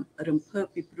រំភើប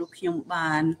ពីព្រោះខ្ញុំ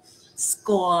បានស្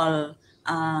គាល់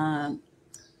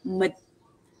មិត្ត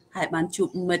ហើយបានជួប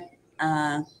មិត្ត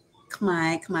ខ្មែ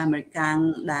រអាមេរិកាំង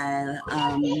ដែល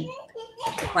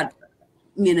គាត់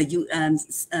មានអាយុ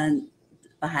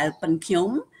ប្រហែលប៉ុនខ្ញុំ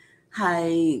ហើយ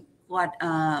គាត់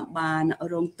បាន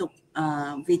រងទុក្ខ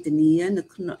វេទនានៅ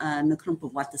ក្នុងប្រ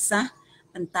វត្តិសាស្ត្រ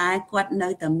ប៉ុន្តែគាត់នៅ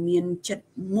តែមានចិត្ត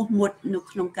មោះមុតនៅ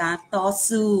ក្នុងការត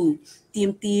ស៊ូទា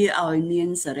មទារឲ្យមាន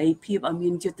សេរីភាពឲ្យមា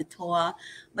នយុត្តិធម៌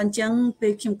បើអញ្ចឹងពេ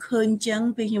លខ្ញុំឃើញអញ្ចឹង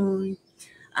ពេលខ្ញុំ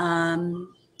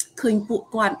ឃើញពួក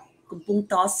គាត់កំពុង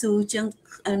តស៊ូអញ្ចឹង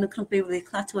នៅក្នុងពេលវេលា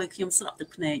ខ្លះធ្វើឲ្យខ្ញុំស្លាប់ទឹក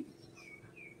ភ្នែក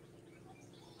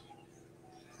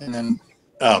And then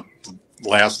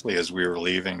lastly, as we were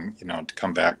leaving, you know, to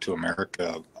come back to America,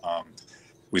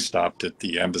 we stopped at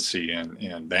the embassy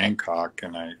in Bangkok,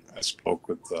 and I spoke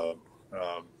with the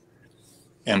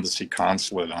embassy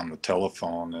consulate on the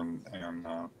telephone and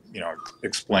you know,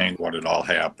 explained what had all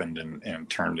happened and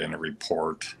turned in a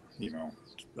report, you know,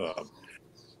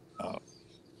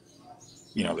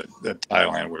 that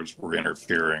Thailand were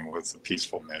interfering with the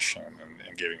peaceful mission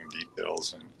and giving them details.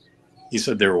 And he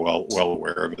said they were well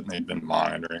aware of it and they'd been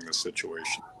monitoring the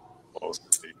situation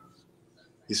closely.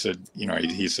 He said, you know,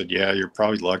 he said, yeah, you're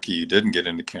probably lucky you didn't get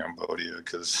into Cambodia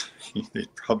because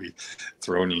they'd probably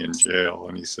thrown you in jail.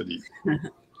 And he said he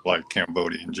liked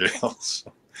Cambodia in jail.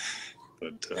 So,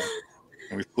 but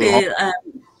we flew home.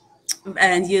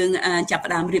 យើងចាប់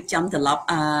ផ្ដើមរៀបចំត្រឡប់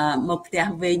មកផ្ទះ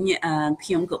វិញខ្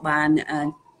ញុំក៏បាន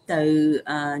ទៅ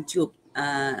ជួប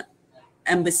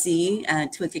embassy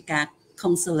ធ្វើកិច្ចការ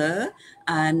consular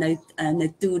នៅ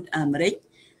ទូតអាមេរិក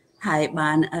ហើយ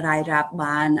បានរាយរាប់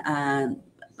បាន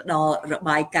ផ្ដល់រ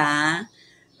បាយការណ៍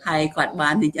ហើយគាត់បា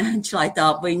នឆ្លើយត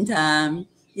បវិញថា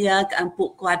ពួ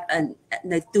កគាត់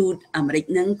នៅទូតអាមេរិក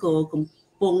ហ្នឹងក៏កំ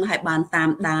ពុងហើយបានតាម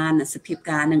ដានសភាព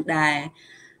ការនឹងដែរ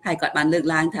ហើយគាត់បានលើក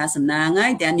ឡើងថាសំណាងហើ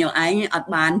យតែញោមឯងអត់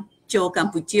បានចូលក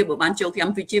ម្ពុជាបើបានចូលក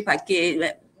ម្ពុជាប្រហែលគេ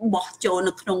បោះចូល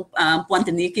នៅក្នុងពន្ធ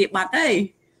នាគារបាត់ហើយ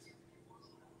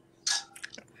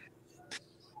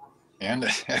And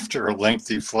after a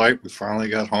lengthy flight, we finally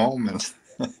got home and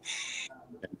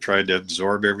tried to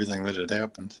absorb everything that had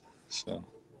happened. So.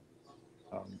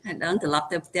 ហើយដល់ត្រឡប់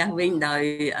ទៅផ្ទះវិញដោយ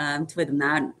ធ្វើដំ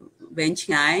ណើរវែងឆ្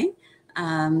ងាយ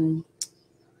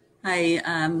ហើយ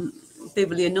ពេល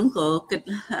វេលានោះក៏គិត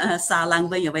សារឡើង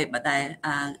វិញអ្វីដែល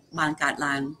បានកើត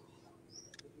ឡើង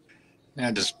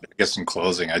Yeah, just I guess in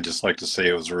closing, I'd just like to say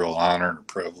it was a real honor and a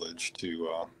privilege to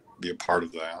be a part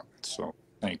of that. So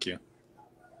thank you.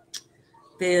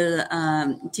 ពេល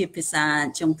ជាភាសា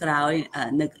ចុងក្រោយ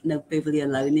នៅពេលវេលាឥ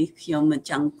ឡូវនេះខ្ញុំ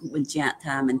ចង់បញ្ជាក់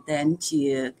ថាមែនតើជា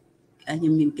ខ្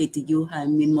ញុំមានកិត្តិយសហើយ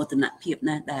មានមោទនភាព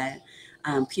ណាស់ដែល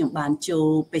ខ្ញុំបានចូល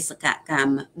បេសកកម្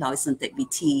មដោយសន្តិវិ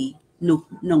ធីនោះ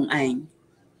ឯង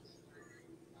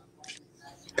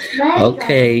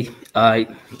Okay,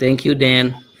 thank you, Dan,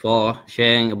 for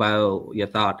sharing about your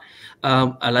thought.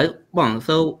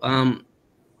 So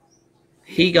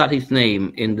he got his name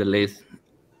in the list,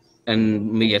 and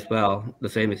me as well,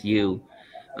 the same as you.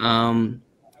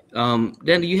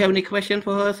 Dan, do you have any question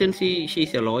for her since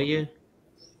she's a lawyer?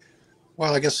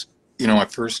 Well, I guess my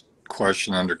first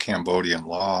question under Cambodian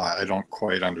law, I don't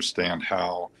quite understand how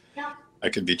I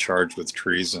could be charged with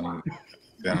treason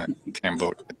in a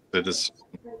Cambodian citizen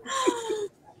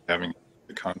having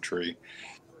the country,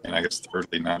 and I guess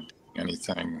thirdly not doing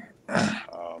anything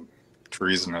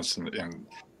treasonous,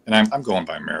 and I'm going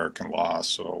by American law,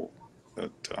 so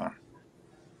that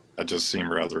just seemed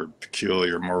rather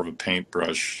peculiar, more of a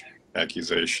paintbrush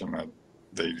accusation that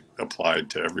they applied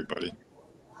to everybody.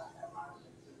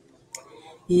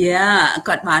 Yeah,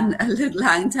 គាត់បានលើក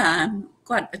ឡើងថា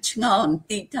គាត់ឆ្ងល់បន្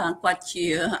តិចថាគាត់ជា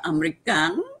អាមេរិកាំ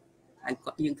ងហើយ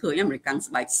គាត់យើងឃើញអាមេរិកាំង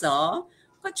ស្បែកស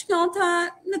គាត់ឆ្ងល់ថា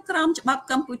នៅក្រោមច្បាប់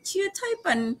កម្ពុជាថៃ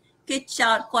ប៉ុន្តែគេ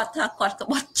ចោទគាត់ថាគាត់ក្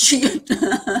បត់ជាតិ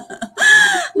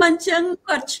មិនចឹង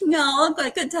គាត់ឆ្ងល់គា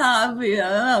ត់គិតថាវា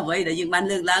អ្វីដែលយើងបាន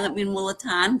លើកឡើងអត់មានមូលដ្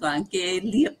ឋានគាត់គេ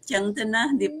លាបចឹងទៅណា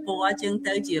លាបពណ៌ចឹង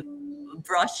ទៅជា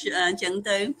brush ចឹង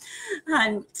ទៅហើយ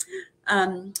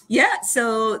yeah, so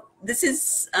this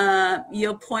is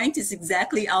your point is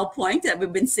exactly our point that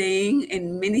we've been saying in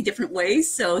many different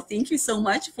ways. So thank you so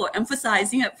much for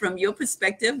emphasizing it from your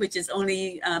perspective, which is only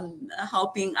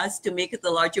helping us to make it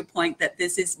the larger point that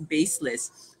this is baseless.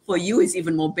 For you, it's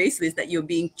even more baseless that you're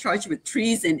being charged with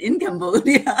treason in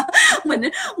Cambodia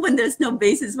when there's no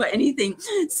basis for anything.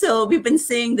 So we've been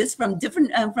saying this from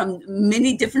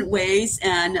many different ways,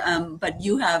 and but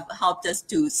you have helped us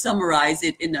to summarize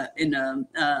it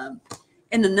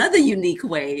in another unique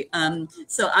way.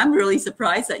 So I'm really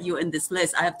surprised that you're in this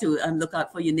list. I have to look out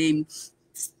for your name.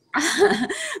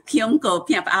 ខ្ញុំក៏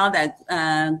ភ្ញាក់ផ្អើលដែល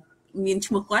មាន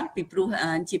ឈ្មោះគាត់ពីព្រោះ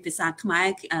ជាភាសាខ្មែរ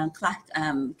ខ្លះ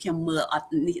ខ្ញុំមើលអត់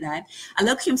នេះដែរឥ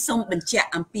ឡូវខ្ញុំសូមបញ្ជាក់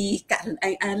អំពីករណី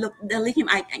លោក Daley ខ្ញុំ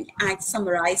អាច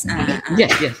summarize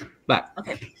yes បាទ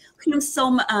Okay ខ្ញុំសូ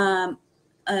ម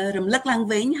រំលឹកឡើង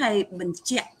វិញហើយបញ្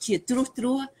ជាក់ជាត្រួសត្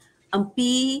រាសអំ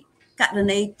ពីករ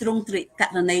ណីទ្រង់ទ្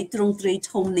រាយ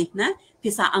ធំនេះណា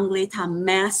ភាសាអង់គ្លេសថា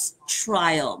mass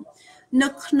trial នៅ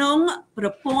ក្នុងប្រ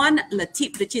ព័ន្ធលទ្ធិ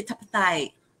ប្រជាធិបតេយ្យ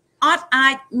អត់អា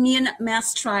ចមាន mass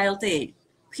trial ទេ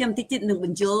ខ្ញុំតិចទៀតនឹងប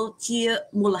ញ្យល់ជា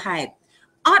មូលហេតុ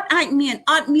អត់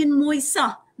មានមួយ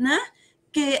សោះណា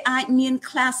គេអាចមាន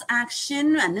class action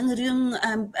អានឹងរឿង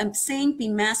ផ្សេងពី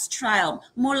mass trial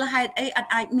មូលហេតុអីអ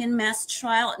ត់អាចមាន mass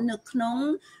trial នៅក្នុង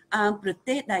ប្រ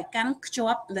ទេសដែលកាន់ខ្ជា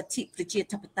ប់លទ្ធិប្រជា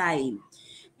ធិបតេយ្យ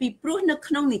ពីព្រោះនៅ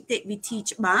ក្នុងនីតិវិធី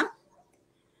ច្បាប់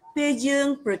ពេលយើង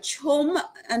ប្រជុំ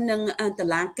នឹងតុ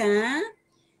លាការ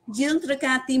យើងត្រូវ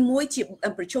ការទី1ជា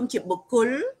ប្រជុំជាបុគ្គល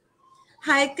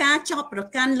ហើយការចោទប្រ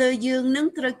កាន់លើយើងនឹង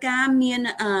ត្រូវការមាន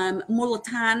មូលដ្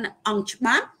ឋានអង្គច្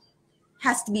បាប់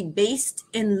has to be based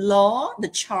in law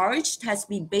the charge has to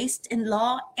be based in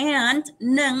law and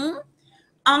នឹង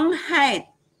អង្គហេតុ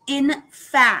in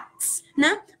facts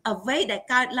ណាអ្វីដែល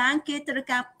កើតឡើងគេត្រូវ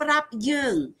ការប្រាប់យើ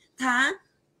ងថា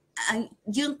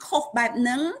យើងខុសបែបហ្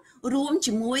នឹងរួម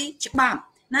ជាមួយច្បាប់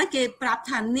ណាគេប្រាប់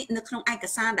ថានេះនៅក្នុងឯក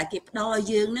សារដែលគេផ្ដល់ឲ្យ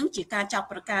យើងនឹងជាការចោទ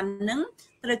ប្រកាន់នឹង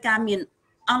ត្រូវការមាន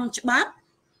អង្គច្បាប់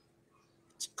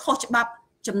ខុសច្បាប់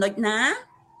ចំណុចណា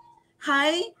ហើ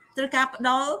យត្រូវការផ្ដ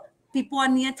ល់ពិព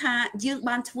ណ៌នាថាយើង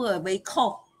បានធ្វើអ្វីខុ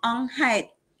សអង្គហេតុ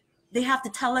they have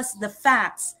to tell us the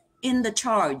facts in the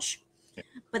charge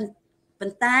ប៉ុ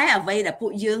ន្តែអ្វីដែលពួ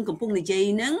កយើងកំពុងនិយាយ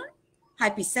នឹងហើ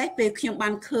យពិសេសពេលខ្ញុំបា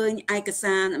នឃើញឯក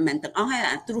សារមិនមែនទាំងអស់ហើយ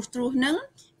អាត្រួសហ្នឹង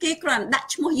គេគ្រាន់ដាក់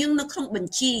ឈ្មោះយើងនៅក្នុងប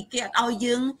ញ្ជីគេអត់ឲ្យ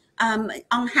យើង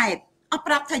អង្គហេតុអត់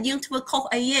ប្រាប់ថាយើងធ្វើខុស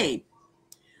អីទេឥ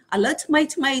ឡូវថ្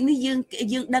មីនេះយើ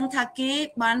ងដឹងថាគេ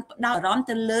បានផ្ដោតអារម្មណ៍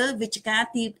ទៅលើវិជ្ជការ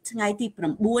ថ្ងៃទី9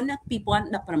 2019ប៉ុ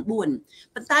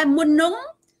ន្តែមុននោះ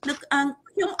នៅ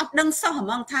ខ្ញុំអត់ដឹងសោះហ្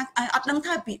មងថាអត់ដឹង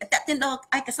ថាពីតេតិនដល់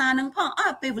ឯកសារហ្នឹងផង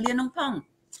ពេលវេលាហ្នឹងផង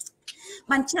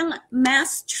បានចឹង mass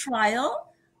trial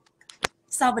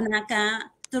សវនាការ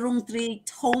ទ្រង់ទ្រាយ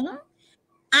ធំ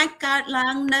អាចកើតឡើ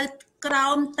ងនៅក្រោ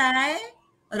មតែ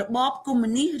របបកុម្មុ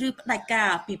យនីសឬផ្ដាច់កា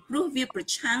រពីព្រោះវាប្រ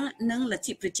ឆាំងនឹងលទ្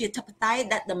ធិប្រជាធិបតេយ្យ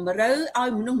ដែលតម្រូវឲ្យ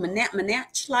មនុស្សម្នាក់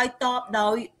ឆ្លើយតបដោ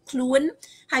យខ្លួន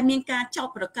ហើយមានការចោទ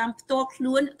ប្រកាន់ផ្ទាល់ខ្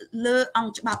លួនលើអ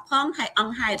ង្គច្បាប់ផងហើយអ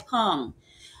ង្គហេតុផង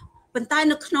ប៉ុន្តែ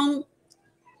នៅក្នុង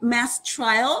mass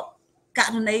trial ក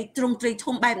រណីទ្រង់ទ្រាយ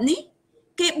ធំបែបនេះ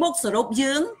គេបូកសរុប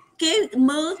យើងគេ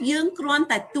មើលយើងគ្រាន់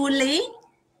តែតួលេខ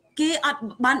គេអត់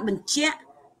បានបញ្ជាក់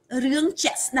រឿង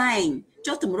ជាក់ស្ដែង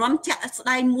ចុះទម្រាំជាក់ស្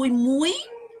ដែងមួយ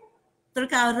ត្រូវ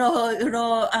ការរ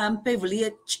ពេលវេលា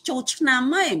ចូលឆ្នាំ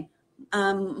ហើយ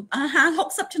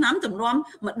50-60ឆ្នាំទម្រាំ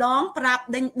ម្ដងប្រាប់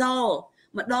ដេញដោ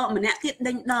ម្ដងម្នាក់ទៀត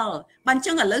ដេញដោបាន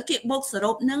ចឹងឥឡូវគេបូកស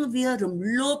រុបនឹងវារំ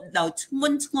លោភដោយធ្ង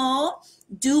ន់ធ្ងរ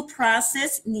due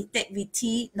process នីតិវិ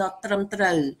ធីដ៏ត្រឹមត្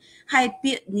រូវហើយ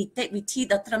ពាក្យនីតិវិធី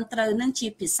ដ៏ត្រឹមត្រូវនឹងជា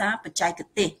ភាសាបច្ចេក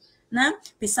ទេសណា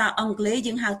ភាសាអង់គ្លេស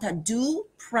យើងហៅថា due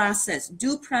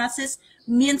process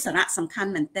មានសារៈសំខា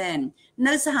ន់មែនទែន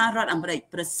នៅសហរដ្ឋអាមេរិក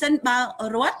ប្រសិនបើ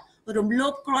រដ្ឋរំលោ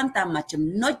ភគ្រាន់តែមួយចំ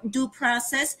ណុច due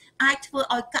process អាចធ្វើ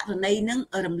ឲ្យករណីនឹង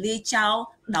រំលាយចោល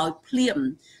ដោយភ្លាម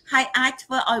ហើយអាចធ្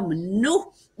វើឲ្យមនុស្ស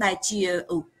ដែលជា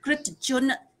ក្រិតជន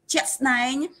ជាក់ស្ដែ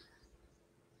ង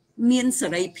មានសេ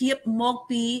រីភាពមក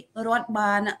ពីរដ្ឋ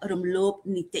បានរំលោភ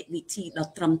នីតិវិធីដ៏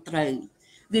ត្រឹមត្រូវ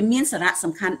វាមានសារៈ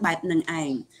សំខាន់បែបនឹងឯ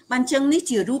ងបានចឹងនេះ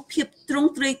ជារូបភាពទ្រង់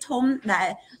ទ្រាយធំដែល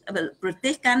ប្រ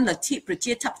ទេសកាន់លទ្ធិប្រ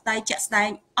ជាធិបតេយ្យជាក់ស្ដែង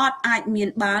អត់អាចមាន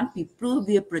បានពីព្រោះ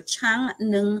វាប្រឆាំង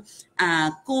នឹង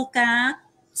គោលការណ៍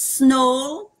snow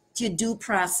ជា due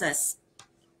process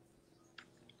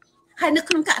ហើយនៅ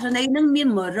ក្នុងករណីនឹងមាន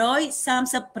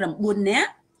139នា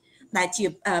ក់ដែលជា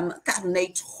ករណី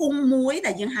ធំមួយ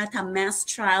ដែលយើងហៅថា mass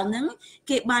trial ហ្នឹង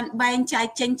គេបានបែងចែក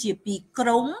ចេញជាពីរក្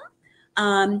រុ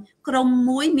ម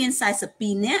មួយមាន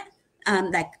42នាក់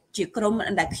ដែលជាក្រុម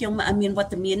ដែលខ្ញុំមានវ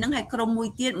ត្តមានហ្នឹងហើយក្រុមមួយ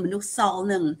ទៀតមនុស្សសល់ហ្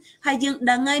នឹងហើយយើង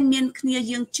ដឹងហើយមានគ្នា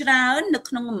យើងច្រើននៅ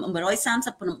ក្នុង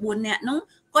139នាក់ហ្នឹង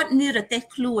គាត់និរទេស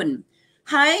ខ្លួន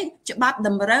ហើយច្បាប់ត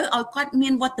ម្រូវឲ្យគាត់មា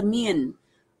នវត្តមាន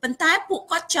ប៉ុន្តែពួក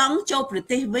គាត់ចង់ចូលប្រ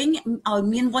ទេសវិញឲ្យ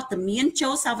មានវត្តមានចូ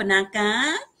លសវនាការ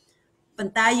ប៉ុ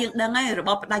ន្តែយើងដឹងហើយរប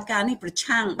បផ្ដាច់ការនេះប្រ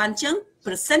ឆាំងបានចឹង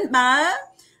ប្រសិនបើ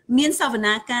មានសវ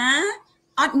នាការ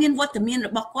អត់មានវត្តមានរ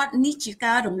បស់គាត់នេះជា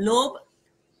ការរំលោភ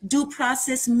due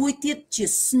process មួយទៀតជា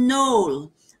snow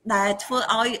ដែលធ្វើ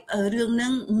ឲ្យរឿងនឹ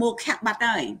ងមកខាក់បាត់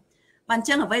ហើយបាន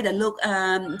ចឹងអ្វីដែលលោក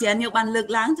Daniel បានលើក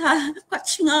ឡើងថាគាត់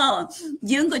ឆ្ងល់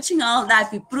យើងក៏ឆ្ងល់ដែរ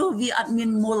ពីព្រោះវាអត់មាន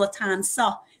មូលដ្ឋាន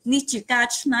សោះនេះជាការ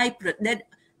ច្នៃប្រឌិត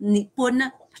និពន្ធ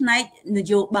ផ្នែកន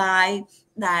យោបាយ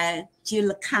ដែលជា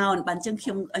លខោនបានចឹងខ្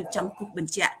ញុំចង់គូសប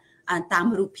ញ្ជាក់តាម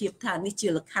រូបភាពថានេះជា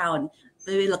លខោន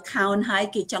ពេលលខោនហើយ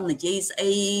គេចង់និយាយស្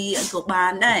អីក៏បា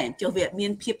នដែរចុះវាមា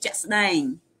នភាពជាក់ស្ដែង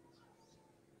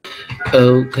អូ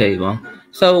ខេបង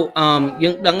so យើ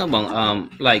ងដឹងបង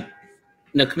like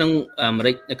នៅក្នុងអាមេ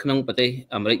រិកនៅក្នុងប្រទេស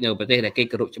អាមេរិកនៅប្រទេសដែលគេ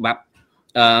គោរពច្បាប់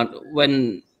when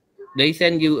they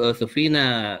send you a subpoena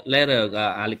letter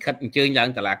លិខិតអញ្ជើញឡើង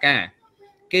តុលាការ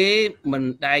គេមិន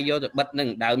ដែលយកទៅបិទនឹង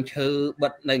ដើមឈើបិ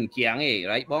ទនៅជាងទេ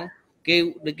right បង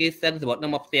គេ send សម្បត្តិនឹ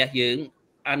ងមកផ្ទះយើង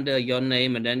under your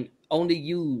name and then only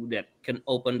you that can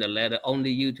open the letter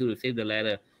only you to receive the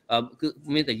letter គឺ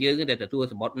មានតែយើងដែលទទួល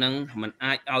សម្បត្តិនឹងមិន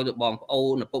អាចឲ្យទៅបងប្អូ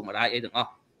នឪពុកម្ដាយអីទាំងអ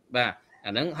ស់បាទ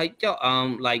អាហ្នឹងហើយចុះ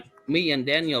like me and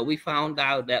Daniel we found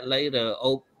out that later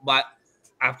but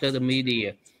after the media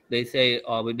they say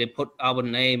they put our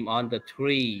name on the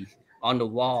tree on the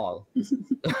wall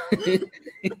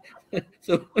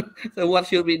so what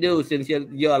should we do since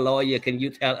you're a lawyer can you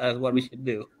tell us what we should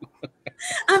do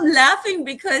I'm laughing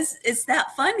because it's that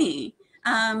funny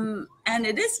and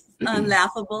it is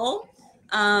laughable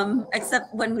except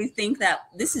when we think that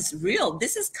this is real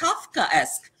this is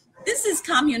Kafkaesque this is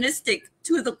communistic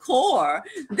to the core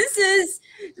this is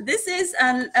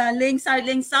លេងសើ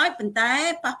ចប៉ុន្តែ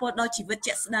ប៉ះពាល់ដល់ជីវិត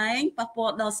ជាក់ស្ដែងប៉ះពា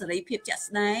ល់ដល់សេរីភាពជាក់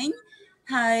ស្ដែង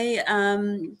ហើយ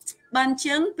បាន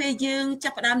ចឹងពេលយើងចា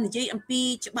ប់ផ្ដើមនិយាយអំពី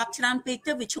ច្បាប់ច្រើនពេក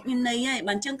ទៅវាឈប់មានន័យហើយ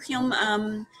បានចឹងខ្ញុំ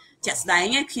ជាក់ស្ដែង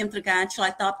ខ្ញុំត្រូវការឆ្លើ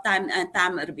យតបតា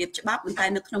មរបៀបច្បាប់ប៉ុន្តែ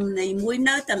នៅក្នុងន័យមួយ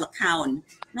នៅតែលខោន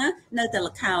ណានៅតែល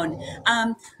ខោន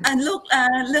លោក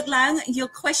លើកឡើង your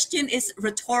question is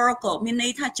rhetorical មានន័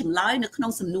យថាចម្លើយនៅក្នុ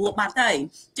ងសំណួរបាត់ហើយ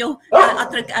ចុះអ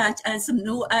ត់ត្រូវសំ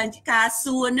ណួរការ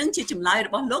សួរនឹងជាចម្លើយរ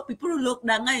បស់លោកពីព្រោះលោក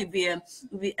ដឹងហើយវា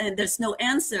there's no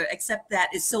answer except that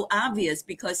it's so obvious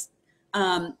because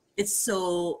it's so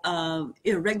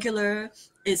irregular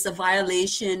it's a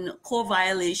core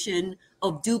violation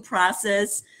of due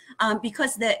process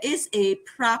because there is a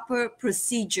proper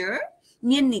procedure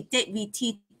មាននីតិវិធី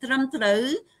ត្រឹមត្រូវ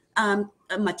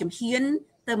មួយជំហាន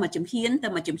ទៅមួយជំហាន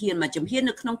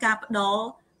នៅក្នុងការផ្ដល់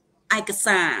ឯក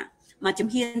សារមួយជំ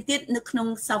ហានទៀតនៅក្នុង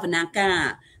សវនាការ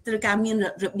ត្រូវការមាន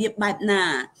របៀបបែបណា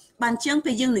បានចឹង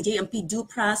ពេលយើងនិយាយអំពី due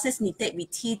process នីតិវិ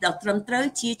ធីដ៏ត្រឹមត្រូវ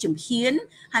ជាជំហាន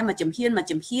ហើយមួយជំហា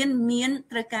នមាន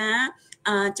ត្រូវការ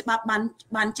ច្បាប់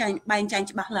បានចែងបែងចែង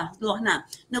ច្បាស់លាស់ណា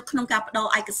នៅក្នុងការផ្ដល់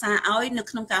ឯកសារឲ្យនៅ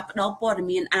ក្នុងការផ្ដល់ព័ត៌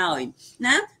មានឲ្យ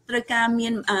ណាត្រូវការមា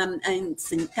ន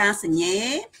ការសញ្ញេ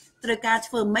ត្រូវការ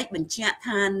ធ្វើម៉េចបញ្ជាក់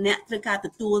ថាអ្នកត្រូវការទ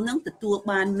ទួលនឹងទទួល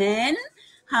បានមែន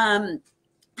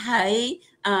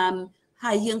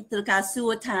ហើយយើងត្រូវការសួ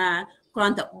រថាគ្រា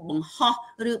ន់តែបង្ហោះ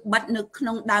ឬបិទនៅក្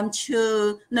នុងដើមឈើ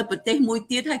នៅប្រទេសមួយ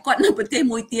ទៀតហើយគាត់នៅប្រទេស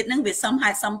មួយទៀតហ្នឹងវាសមហេ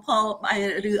តុសមផល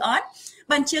ឬអត់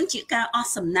បានជើងជាការអ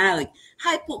ស់សំណើច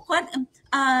ហើយពួកគាត់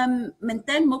មែន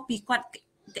តើមកពីគាត់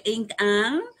ក្អេងក្អាង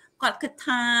គាត់គិត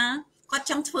ថាគាត់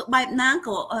ចង់ធ្វើបែបណា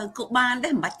ក៏បានដែ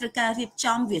រមិនបាច់ត្រូវការរៀប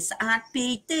ចំវាស្អាតពេ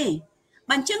កទេ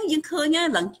បានចឹងយើងឃើញ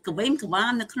ឡើងកវេមកវា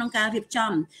មនៅក្នុងការរៀប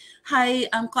ចំហើយ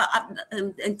គាត់អត់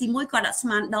ទីមួយគាត់អត់ស្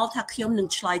មានដល់ថាខ្ញុំនឹង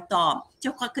ឆ្លើយតប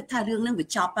ចុះគាត់គិតថារឿងនឹងវា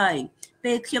ចប់ហើយ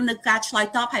ពេលខ្ញុំនៅការឆ្លើយ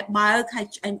តបហើយបើកហើយ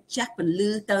ចាស់ពលឺ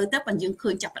ទៅប៉ុន្តែយើងឃើ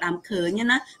ញចាប់ផ្ដើមឃើញ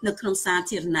ណានៅក្នុងសា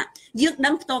ធារណៈយើងដឹ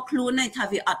ងផ្ទាល់ខ្លួនហើយថា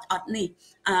វាអត់នេះ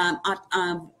អត់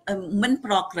មិន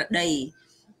ប្រក្រតី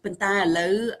ប៉ុន្តែឥឡូ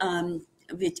វ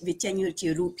វាចេញជា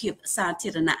រូបភាពសាធា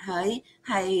រណៈហើយ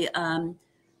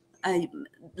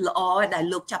ល្អដែល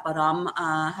លោកចាប់អារម្មណ៍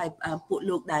ហើយពួក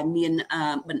លោកដែលមាន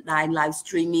បណ្ដាញ live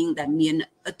streaming ដែលមាន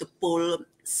ឥទ្ធិពល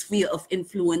sphere of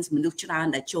influence មនុស្សច្រើន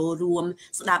ដែលចូលរួម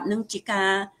ស្ដាប់នឹងជាកា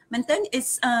រមែនតើ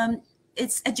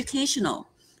it's educational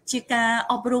ជាការ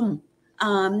អប់រំ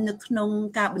នៅក្នុង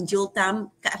ការបញ្យល់តាម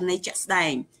ករណីជាក់ស្ដែ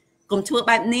ងកុំធ្វើ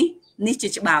បែបនេះជា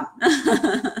ច្បាប់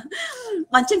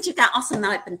បានចឹងជាការអស់សំ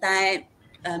ណើចប៉ុន្តែ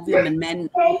វាមិនមែន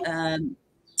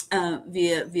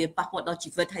វាប៉ះពាល់ដល់ជី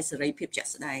វិតហើយសេរីភាពជាក់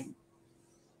ស្ដែង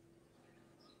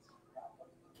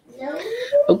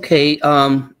Okay,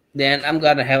 then I'm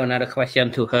gonna have another question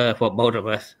to her for both of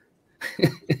us.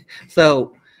 So,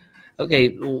 okay,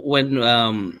 when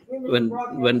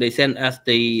they send us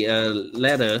the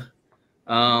letter,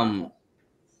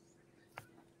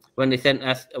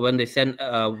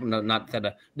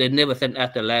 they never send us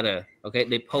the letter. Okay,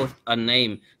 they post a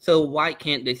name. So why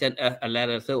can't they send us a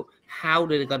letter? So how are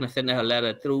they gonna send us a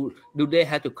letter through? Do they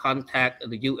have to contact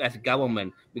the U.S. government?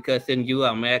 Because since you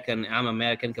are American, I'm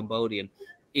American Cambodian.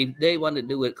 If they want to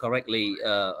do it correctly,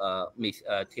 Miss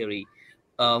Theary,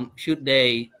 should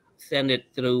they send it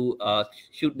through?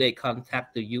 Should they contact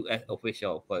the U.S.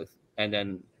 official first and then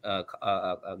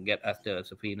get us the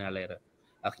subpoena later?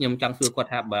 ខ្ញុំចង់សួរគាត់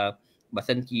ថាបើ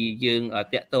សិនជាយើង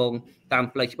តាក់ទងតាម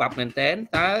ផ្លូវច្បាប់មែនតើ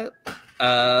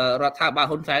រដ្ឋាភិបាល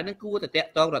ហ៊ុនសែននឹងគួរតែតាក់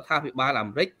ទងរដ្ឋាភិបាលអា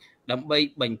មេរិកដើម្បី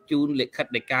បញ្ជូនលិខិត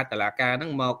នៃការតុលាការហ្នឹ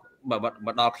ងមក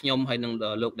ដល់ខ្ញុំហើយនឹង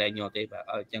លោកដែលញ័រទេបាទ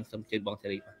អញ្ចឹងសូមជឿបងសេ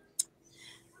រីបាទ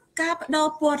ការផ្ដ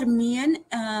ល់ព័ត៌មាន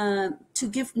to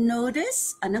give notice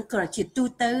អានឹងក៏ជាទូ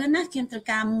ទៅណាខ្ញុំត្រូវ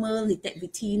ការមើលនីតិវិ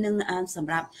ធីនឹងស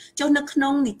ម្រាប់ចុះនៅក្នុ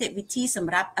ងនីតិវិធីស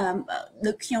ម្រាប់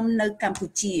ដូចខ្ញុំនៅកម្ពុ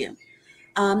ជា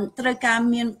ត្រូវការ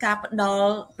មានការផ្ដ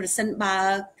ល់ប្រសិនបើ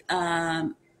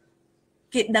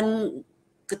គេដឹង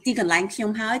ទីកន្លែងខ្ញុំ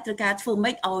ហើយត្រូវការធ្វើ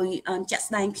ម៉េចឲ្យចាក់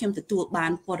ស្ដែងខ្ញុំទទួលបា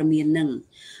នព័ត៌មាននឹង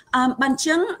បាន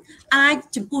ចឹងអាច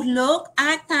ចំពោះលោក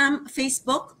អាចតាម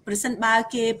Facebook ប្រសិនបើ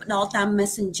គេផ្ដល់តាម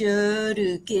Messenger ឬ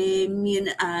គេមាន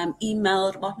email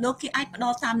របស់លោកគេអាចផ្ដ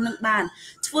ល់តាមនឹងបាន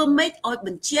ធ្វើម៉េចឲ្យប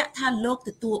ញ្ជាក់ថាលោក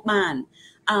ទទួលបាន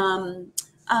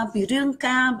ពីរឿង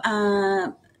ការ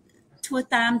ធ្វើ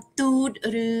តាមទូត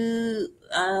ឬ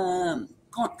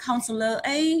counselor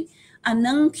អីអា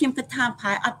នឹងខ្ញុំគិតថាប្រ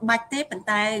ហែលអត់បាច់ទេប៉ុន្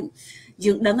តែ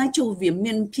យើងដឹងហើយជួវា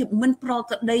មានភាពមិនប្រ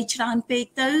ក្រតីច្រើនពេក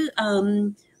ទៅ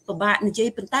ពិបាកនិយាយ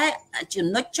ប៉ុន្តែចំ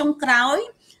ណុចចុងក្រោយ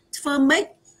ធ្វើម៉េច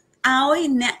ឲ្យ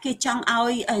អ្នកគេចង់ឲ្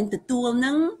យទទួល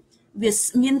នឹងវា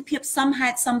មានភាពសមហេ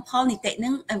តុសមផលនី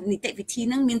តិវិធី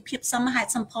នឹងមានភាពសមហេតុ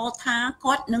សមផលថា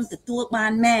គាត់នឹងទទួលបា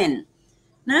នមែន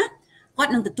ណាគា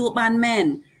ត់នឹងទទួលបានមែន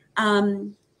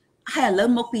ហើយឥឡូវ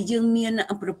មកពីយើងមាន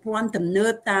ប្រព័ន្ធទំនើ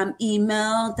បតាម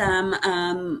email តាម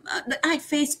អាច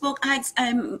Facebook អាច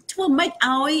ធ្វើម៉េច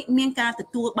ឲ្យមានការទ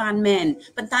ទួលបានមែន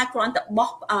ប៉ុន្តែគ្រាន់តែ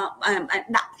បោះ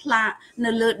ដាក់ផ្លាក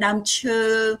នៅលើដើមឈើ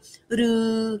ឬ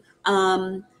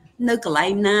នៅកន្លែ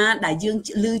ងណាដែលយើង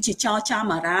ឮជាចរចាំ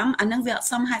អារ៉ាមអាហ្នឹងវាអត់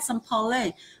សមហេតុសមផលទេ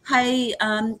ហើយ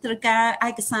ត្រូវការ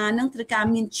ឯកសារហ្នឹងត្រូវការ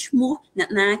មានឈ្មោះអ្នក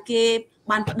ណាគេ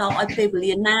បានផ្ដល់ឲ្យពេលវេ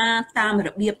លាណាតាមរ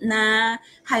បៀបណា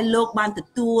ហើយលោកបានទ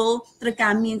ទួលត្រូវកា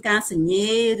រមានការសញ្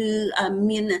ញេឬ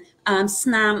មានស្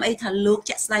នាមអីថាលោក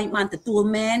ជាក់ស្ដែងបានទទួល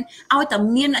មែនឲ្យតែ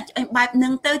មានបែបហ្នឹ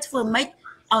ងទៅធ្វើម៉េច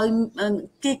ឲ្យ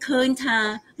គេឃើញថា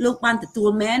លោកបានទទួល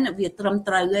មែនវាត្រឹម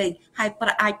ត្រូវហើយ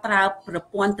អាចប្រើប្រ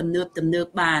ព័ន្ធទំនើប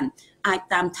បានអាច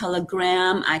តាម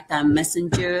Telegram អាចតាម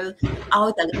Messenger ឲ្យ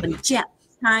តែបញ្ជាក់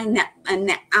ហើយអ្នក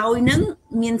ឲ្យនឹង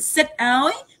មានសិទ្ធឲ្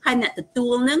យ ហើយអ្នកទទួ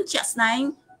លនឹងជាក់ស្ដែង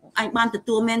អាចបានទ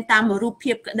ទួលមែនតាមរូប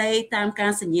ភាពក្តីតាមកា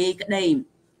រសញ្ញេក្តី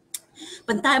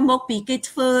ប៉ុន្តែមកពីគេ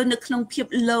ធ្វើនៅក្នុងភាព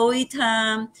លយថា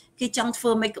គេចង់ធ្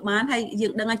វើមិនក៏បានហើយយើ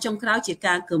ងដឹងថាចុងក្រោយជា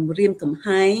ការគំរាមកំ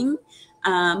ហែង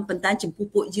ប៉ុន្តែចំពោះ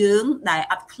ពួកយើងដែល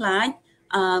អត់ខ្លាច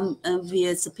វា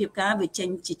សភាពការវាចេញ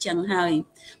ជាចឹងហើយ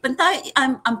ប៉ុន្តែ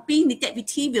អំពីនីតិវិ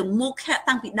ធីវាមុខ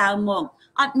តាំងពីដើមមក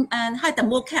អត់ហើយតែ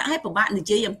មុខហើយពិបាកនិ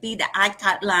យាយអំពីដែលអាច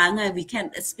កើតឡើងហើយ we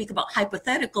can't speak about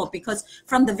hypothetical because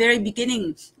from the very beginning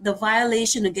the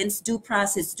violation against due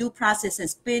process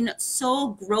has been so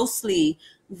grossly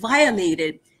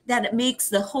violated that it makes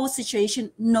the whole situation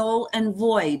null and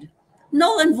void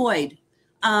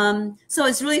so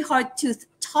it's really hard to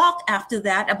talk after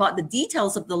that about the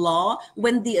details of the law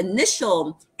when the initial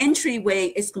entryway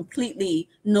is completely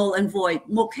null and void.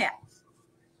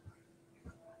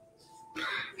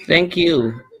 Thank you.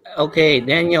 Okay,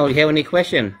 Daniel, you have any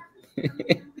question?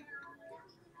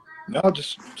 No,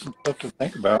 just some stuff to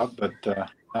think about, but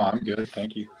no, I'm good.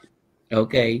 Thank you.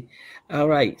 Okay, all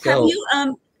right. So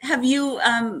have you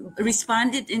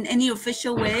responded in any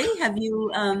official way? Have you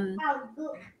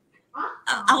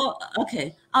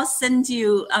I'll send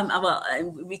you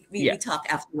we talk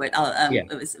afterward.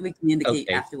 We communicate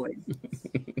afterward.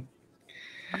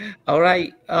 All right.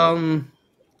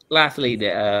 Lastly,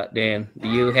 Dan, do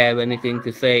you have anything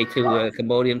to say to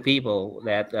Cambodian people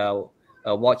that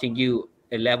are watching you?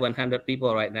 1,100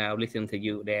 people right now listen to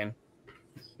you, Dan.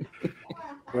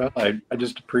 Well, I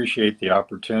just appreciate the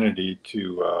opportunity to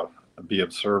be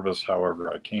of service however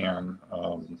I can.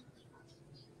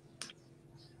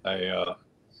 I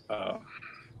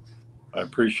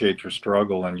appreciate your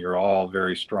struggle, and you're all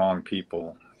very strong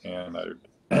people, and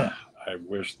I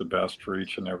wish the best for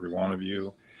each and every one of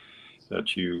you,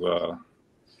 that you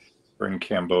bring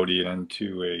Cambodia into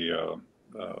a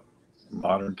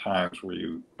modern times where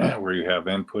you have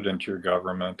input into your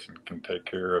government and can take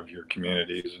care of your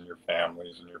communities and your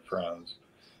families and your friends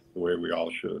the way we all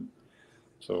should.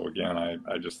 So again,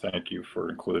 I just thank you for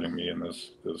including me in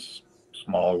this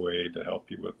small way to help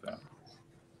you with that.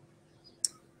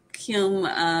 ខ្ញុំ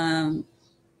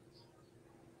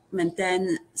មែនតើ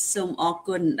សូមអរ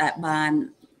គុណ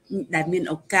ដែលមាន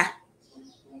ឱកាស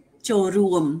ចូល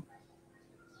រួម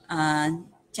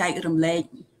ចែករំលែក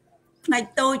ផ្នែក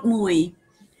តូចមួយ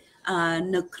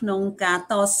នៅក្នុងការ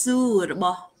តស៊ូរប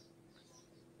ស់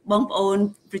បងប្អូន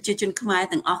ប្រជាជនខ្មែរ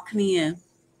ទាំងអស់គ្នា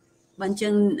បើអញ្ចឹ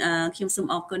ងខ្ញុំសូម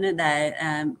អរគុណដែល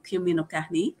ខ្ញុំមានឱកាស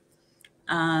នេះ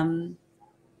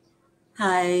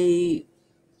ហើយ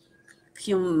ខ្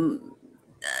ញុំ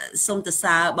សូមសរ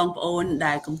សើរបងប្អូន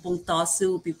ដែលកំពុងតស៊ូ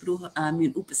ពីព្រោះមាន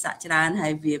ឧបសគ្គច្រើនហើ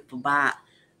យវាពិបាក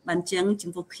បានអញ្ចឹង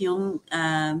ចំពោះខ្ញុំ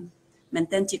មែន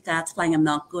តើជាការថ្លែងអំ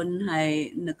ណរគុណហើយ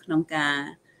នៅក្នុងការ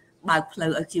បើកផ្លូ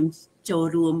វឲ្យខ្ញុំចូល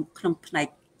រួមក្នុងផ្នែក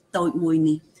តូចមួយ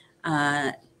នេះ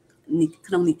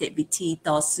ក្នុងនីតិវិធីត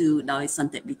ស៊ូដោយស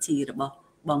ន្តិវិធីរបស់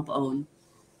បងប្អូន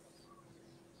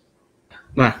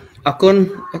បាទអរគុណ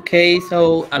Okay, so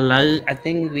I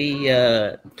think we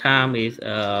time is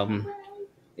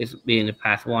it's been the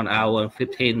past 1 hour and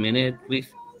 15 minutes.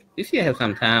 We still have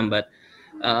some time, but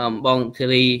Bong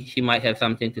Theary, she might have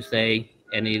something to say.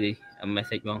 Any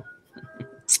message, Bong?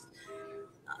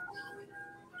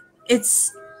 It's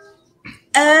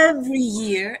every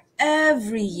year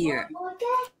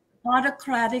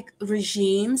autocratic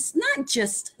regimes, not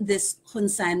just this Hun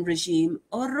Sen regime,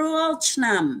 or all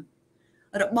Chnam,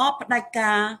 របបផ្ដាច់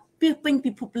ការពីពេញ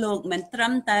ពិភពលោកមិនត្រឹ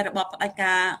មតែរបបផ្ដាច់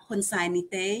ការហ៊ុនសែននេះ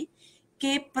ទេ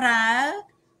គេប្រើ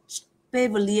ពេល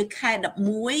វេលាខែ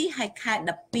11ហើយខែ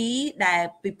12ដែល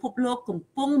ពិភពលោកកំ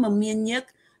ពុងមមាញឹក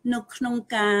នៅក្នុង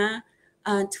ការ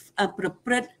ប្រ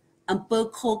ព្រឹត្តអំពើ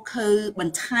ខុសខើប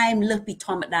ន្ថែមលើសពីធ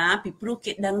ម្មតាពីព្រោះ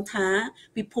គេដឹងថា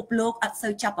ពិភពលោកអត់សូ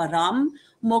វចាប់អារម្មណ៍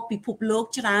មកពិភពលោក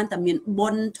ច្រើនតែមានបុ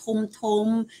ណ្យធំ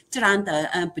ច្រើនតែ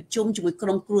ប្រជុំជាមួយក្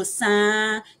រុមគ្រួសារ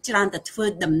ច្រើនតែធ្វើ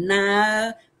ដំណើរ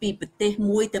ពីប្រទេស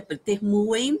មួយទៅប្រទេស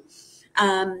មួយ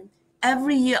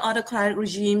Every year autocratic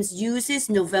regimes uses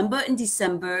November and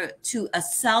December to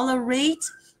accelerate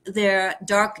their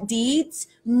dark deeds,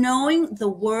 knowing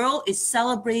the world is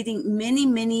celebrating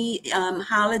many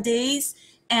holidays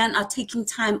and are taking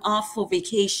time off for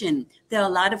vacation. There are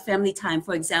a lot of family time,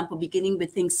 for example, beginning with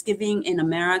Thanksgiving in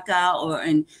America or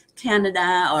in Canada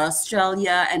or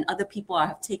Australia, and other people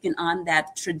have taken on that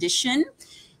tradition.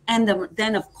 And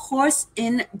then, of course,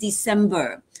 in December,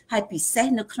 ហើយពិសេស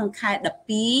នៅក្នុងខែ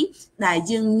12ដែល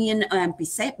យើងមានពិ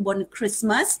សេសបុណ្យ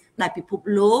Christmas ដែលពិភព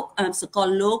លោកសកល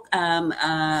លោក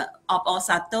អបអរ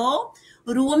សាទរ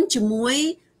រួមជាមួយ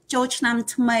ចូលឆ្នាំ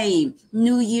ថ្មី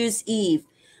New Year's Eve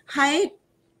ហើយ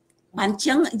បាន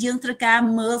ចឹងយើងត្រូវការ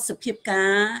មើលសភាពកា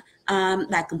រ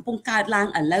ដែលកំពុងកើតឡើង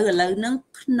ឥឡូវហ្នឹង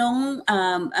ក្នុង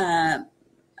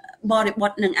បរិប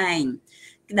ទនឹងឯង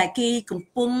ដែលគេកំ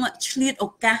ពុងឆ្លៀតឱ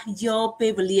កាសយកពេ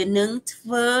លវេលានឹងធ្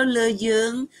វើលើយើ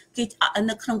ងគេ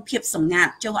នៅក្នុងភាពសម្ងា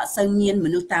ត់ចុះអត់សូវមានម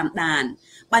នុស្សតាមដាន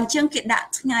បានចឹងគេដាក់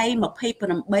ថ្ងៃ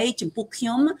28ចំពោះខ្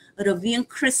ញុំរវាង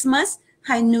Christmas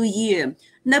ហើយ New Year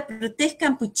នៅប្រទេសក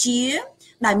ម្ពុជា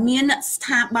ដែលមានស្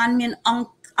ថាប័នមានអ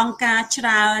ង្គការច្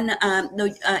រើនដោយ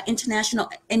international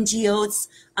NGOs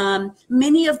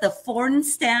many of the foreign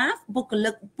staff បុគ្គ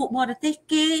លិកពួកបរទេស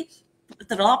គេ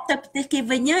ត្រឡប់ទៅប្រទេសគេ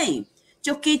វិញហើយ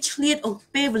ចុះគេឆ្លៀត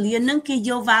ពេលវេលានឹងគេ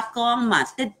យកវ៉ាកងមួយ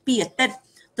អាទិត្យពីរអាទិត្យ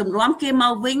ទម្រាំគេម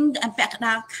កវិញពាក់កណ្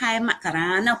ដាលខែមករា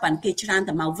នោះបានគេច្រើន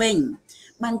ទៅមកវិញ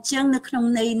បានចឹងនៅក្នុង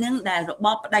ន័យនឹងដែលរប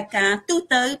បផ្ដាច់ការទូ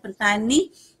ទៅប៉ុន្តែនេះ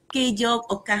គេយក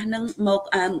ឱកាសនឹងមក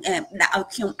ដាក់ឲ្យ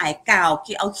ខ្ញុំឯកោ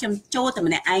គេឲ្យខ្ញុំចូលតែ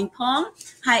ម្នាក់ឯងផង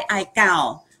ហើយឯកោ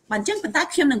បានចឹងប៉ុន្តែ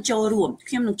ខ្ញុំនឹងចូលរួម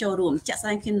ចាក់ស្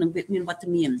ដែងខ្ញុំនឹងមានវត្ត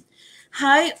មាន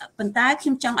ហើយប៉ុន្តែខ្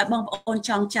ញុំចង់ឲ្យបងប្អូន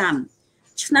ចងចាំ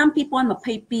ឆ្នាំ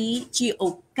2022ជាឱ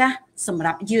កាសសម្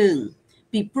រាប់យើង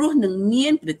ពីព្រោះនឹងមា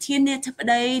នប្រធានាធិប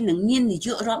តីនឹងមាននាយ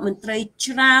ករដ្ឋមន្ត្រី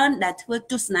ច្រើនដែលធ្វើ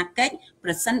ទស្សនកិច្ចប្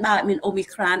រសិនបើមានអូមី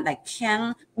ក្រានដែលខាំង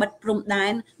បិទព្រំដែ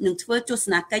ននឹងធ្វើទស្ស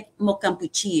នកិច្ចមកកម្ពុ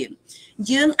ជា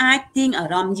យើងអាចទាញអា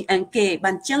រម្មណ៍អង្គគេ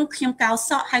បានចឹងខ្ញុំកោ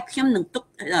សក់ហើយខ្ញុំនឹងទុក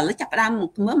ឥឡូវចាប់ផ្ដើមមើ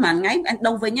លមួយថ្ងៃអញដ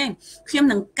ងវិញហើយខ្ញុំ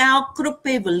នឹងកោគ្រប់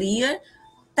ពេលវេលា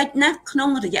តិចណាស់ក្នុង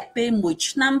រយៈពេល1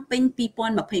ឆ្នាំពេញ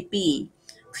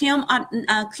2022ខ្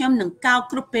ញុំនឹងកោ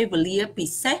គ្រប់ពេលវេលាពិ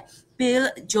សេសពេល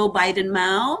Joe Biden ម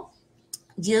ក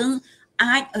យើង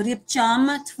អាចរៀបចំ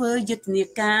ធ្វើយុទ្ធនា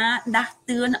ការដាស់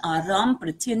តឿនអារម្មណ៍ប្រ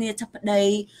ធានាធិបតី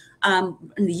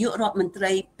នាយករដ្ឋមន្ត្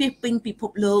រីពាសពេញពិភព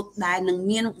លោកដែលនឹង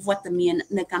មានវត្តមាន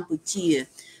នៅកម្ពុជា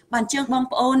បានជើងបង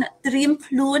ប្អូនត្រៀម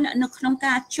ខ្លួននៅក្នុង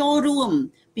ការចូលរួម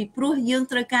ពីព្រោះយើង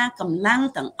ត្រូវការកម្លាំង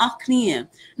ទាំងអស់គ្នា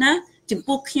ណាចំ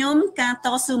ពោះខ្ញុំការត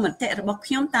ស៊ូមតិរបស់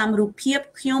ខ្ញុំតាមរូបភាព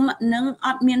ខ្ញុំនឹងអ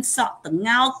ត់មានសក់ត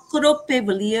ងោគ្រប់ពេល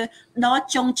វេលាដល់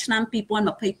ចុងឆ្នាំ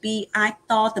2022អាច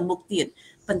តទៅមុខទៀត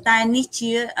ប៉ុន្តែនេះ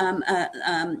ជា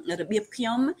របៀបខ្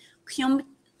ញុំ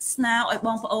ស្នើឲ្យប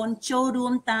ងប្អូនចូលរួ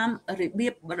មតាមរបៀ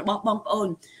បរបស់បងប្អូន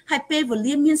ហើយពេលវេ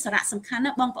លាមានសារៈសំខាន់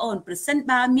ណាស់បងប្អូនប្រសិន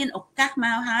បើមានឱកាសម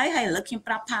កហើយឥឡូវខ្ញុំ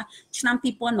ប្រាប់ថាឆ្នាំ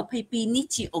2022នេះ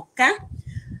ជាឱកាស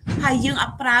ហើយយើងអ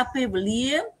ត់ប្រើពេលវេលា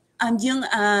យើង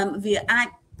វាអាច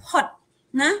ផុត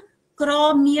ណាក្រ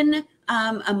មាន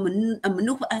ម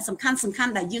នុស្សសំខា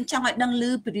ន់ដែលយើងចង់ឲ្យដឹងឮ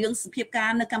ពីរឿងសភាពការ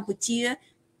នៅកម្ពុជា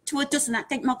ធ្វើទស្សន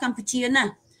កិច្ចមកកម្ពុជាណា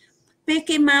ពេល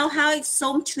គេមកហើយសូ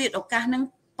មឆ្លៀតឱកាសហ្នឹង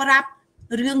ប្រាប់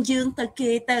រឿងយើងទៅ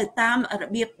គេទៅតាមរ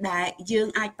បៀបដែលយើង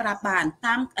អាចប្រាប់បាន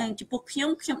តាមចំពោះខ្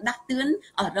ញុំដាស់តឿន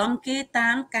អារម្មណ៍គេតា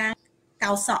មការ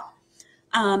កោសក់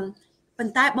ប៉ុ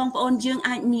ន្តែបងប្អូនយើង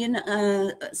អាចមាន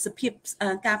សភាព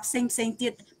ការផ្សេងទៀ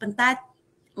តប៉ុន្តែ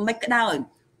មិនក្តោយ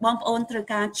បងប្អូនត្រូវ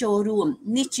ការចូលរួម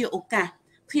នេះជាឱកាស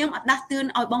ខ្ញុំអត់ដាស់តឿន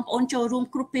ឲ្យបងប្អូនចូលរួម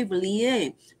គ្រប់ពេលវេលាទេ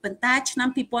ប៉ុន្តែឆ្នាំ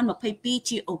2022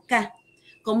ជាឱកាស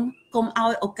កុំឲ្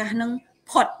យឱកាសនឹង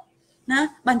ផុតណា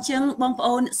បានចឹងបងប្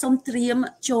អូនសូមត្រៀម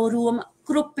ចូលរួម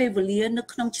គ្រប់ពេលវេលានៅ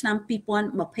ក្នុងឆ្នាំ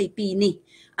2022នេះ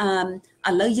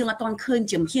ឥឡូវយើងអត់ទាន់ឃើញ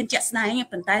ជំហានជាក់ស្ដែង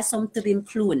ប៉ុន្តែសូមត្រៀម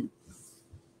ខ្លួន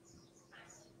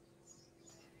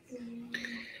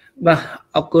Bah,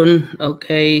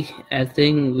 okay, I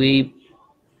think we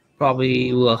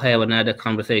probably will have another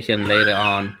conversation later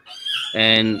on.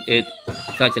 And it's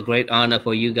such a great honor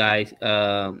for you guys,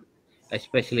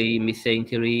 especially Miss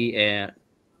Theary and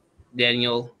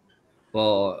Daniel,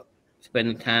 for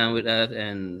spending time with us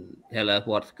and tell us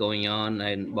what's going on.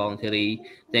 And Bong Theary,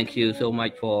 thank you so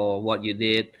much for what you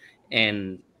did.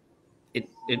 And it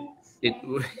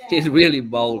is really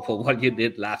bold for what you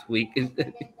did last week.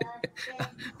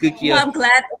 Well, I'm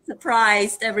glad it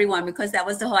surprised everyone because that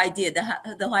was the whole idea.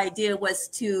 The whole idea was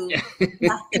to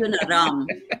turn around.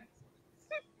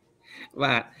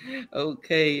 Right.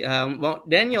 Okay. Well,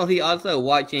 Daniel, he also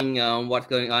watching what's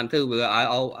going on too. Because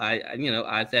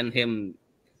I sent him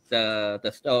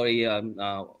the story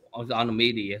on the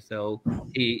media, so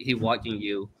he watching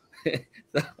you.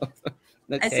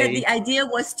 So, okay. I said the idea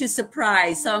was to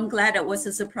surprise, so I'm glad it was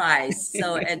a surprise.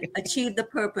 So it achieved the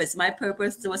purpose. My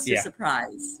purpose was to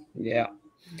surprise. Yeah.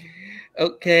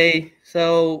 Okay. So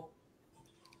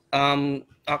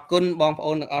អរគុណបងប្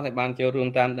អូនទាំងអស់ដែលបានចូលរួម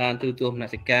តាមដានទូទួលមន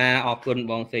សិការអរគុណ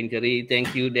បងសេងធារី Thank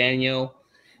you Daniel.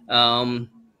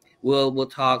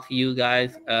 We'll talk to you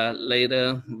guys later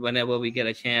whenever we get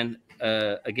a chance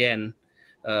again.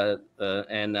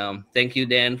 And thank you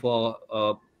Dan for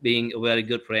being a very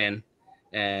good friend.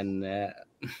 And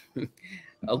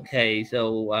okay, so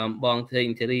បងសេង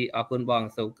ធារីអរគុណបង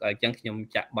so អញ្ចឹងខ្ញុំ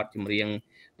ចាក់បទចម្រៀង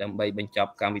ដើម្បីបញ្ច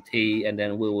ប់កម្មវិធី and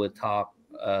then we will talk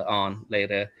on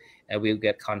later. we'll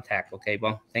get contact okay ប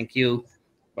ង thank you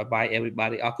bye bye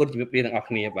everybody អរគុណជំរាបលាទាំងអស់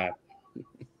គ្នាបាទ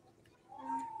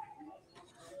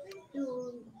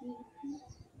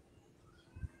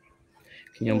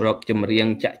ខ្ញុំរកចម្រៀង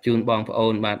ចាក់ជូនបងប្អូ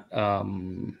នបាទ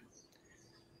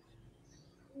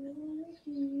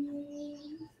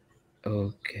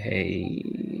okay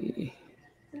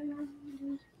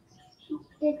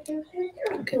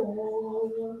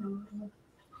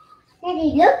Daddy,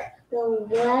 look,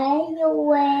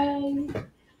 away.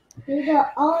 There's an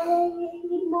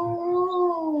only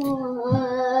more.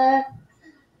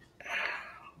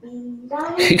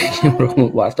 ខ្ញុំរកម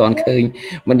កបាត់ស្ទន់ឃើញ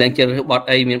មិនដឹងជិះបត់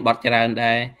អីមានបត់ច្រើន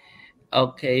ដែរអូ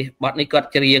ខេបត់នេះគាត់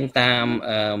ច្រៀងតាម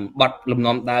បត់លំ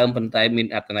នាំដើមប៉ុន្តែមាន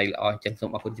អត្ថន័យល្អអញ្ចឹងសូម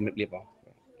អរគុណជំរាបលាបង